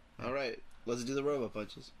 All right. Let's do the robot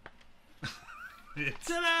punches. It's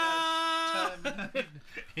Ta-da! that time of night.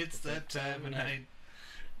 It's that time of night.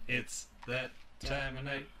 It's that time of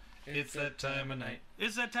night. It's that time of night.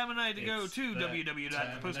 It's that time of night to go It's to that time of night. It's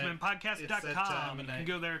that www.thepostmanpodcast.com. time of You can night.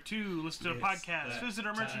 go there to listen to the It's podcast, that visit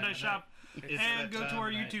our time merchandise of shop, It's and that go to time our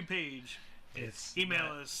of night. YouTube page. It's Email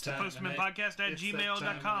that us, time of night.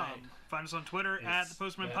 thepostmanpodcast@gmail.com. It's Find us on Twitter It's at The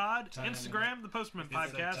Postman that Pod, time of Instagram, night. The Postman It's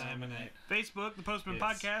that Podcast, time of night. Facebook, The Postman It's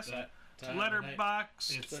Podcast, that time of Letterboxd,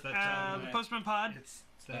 night. It's that time of The night. Postman Pod. It's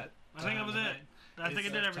that I think that was time of it. night. I think I It's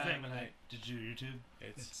did that everything. time of night. Did you YouTube?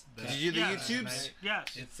 It's that Did you do the Yes. YouTubes?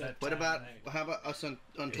 Yes. It's that What time about of night. how about us on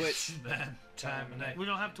It's Twitch? that time of night. We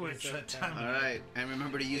don't have Twitch. It's that time of All night. right, and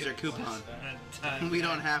remember to use our coupon. That time We of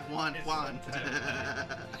don't night. have one. It's One. that time of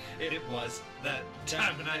night. It was that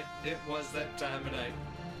time of night. It was that time of night.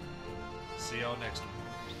 See y'all next week.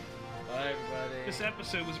 Bye, everybody. This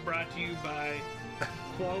episode was brought to you by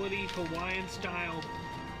quality Hawaiian style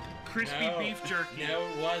crispy No. beef jerky. No,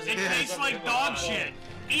 it wasn't. It tastes like dog shit.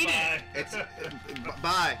 Eat it. It's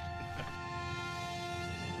bye.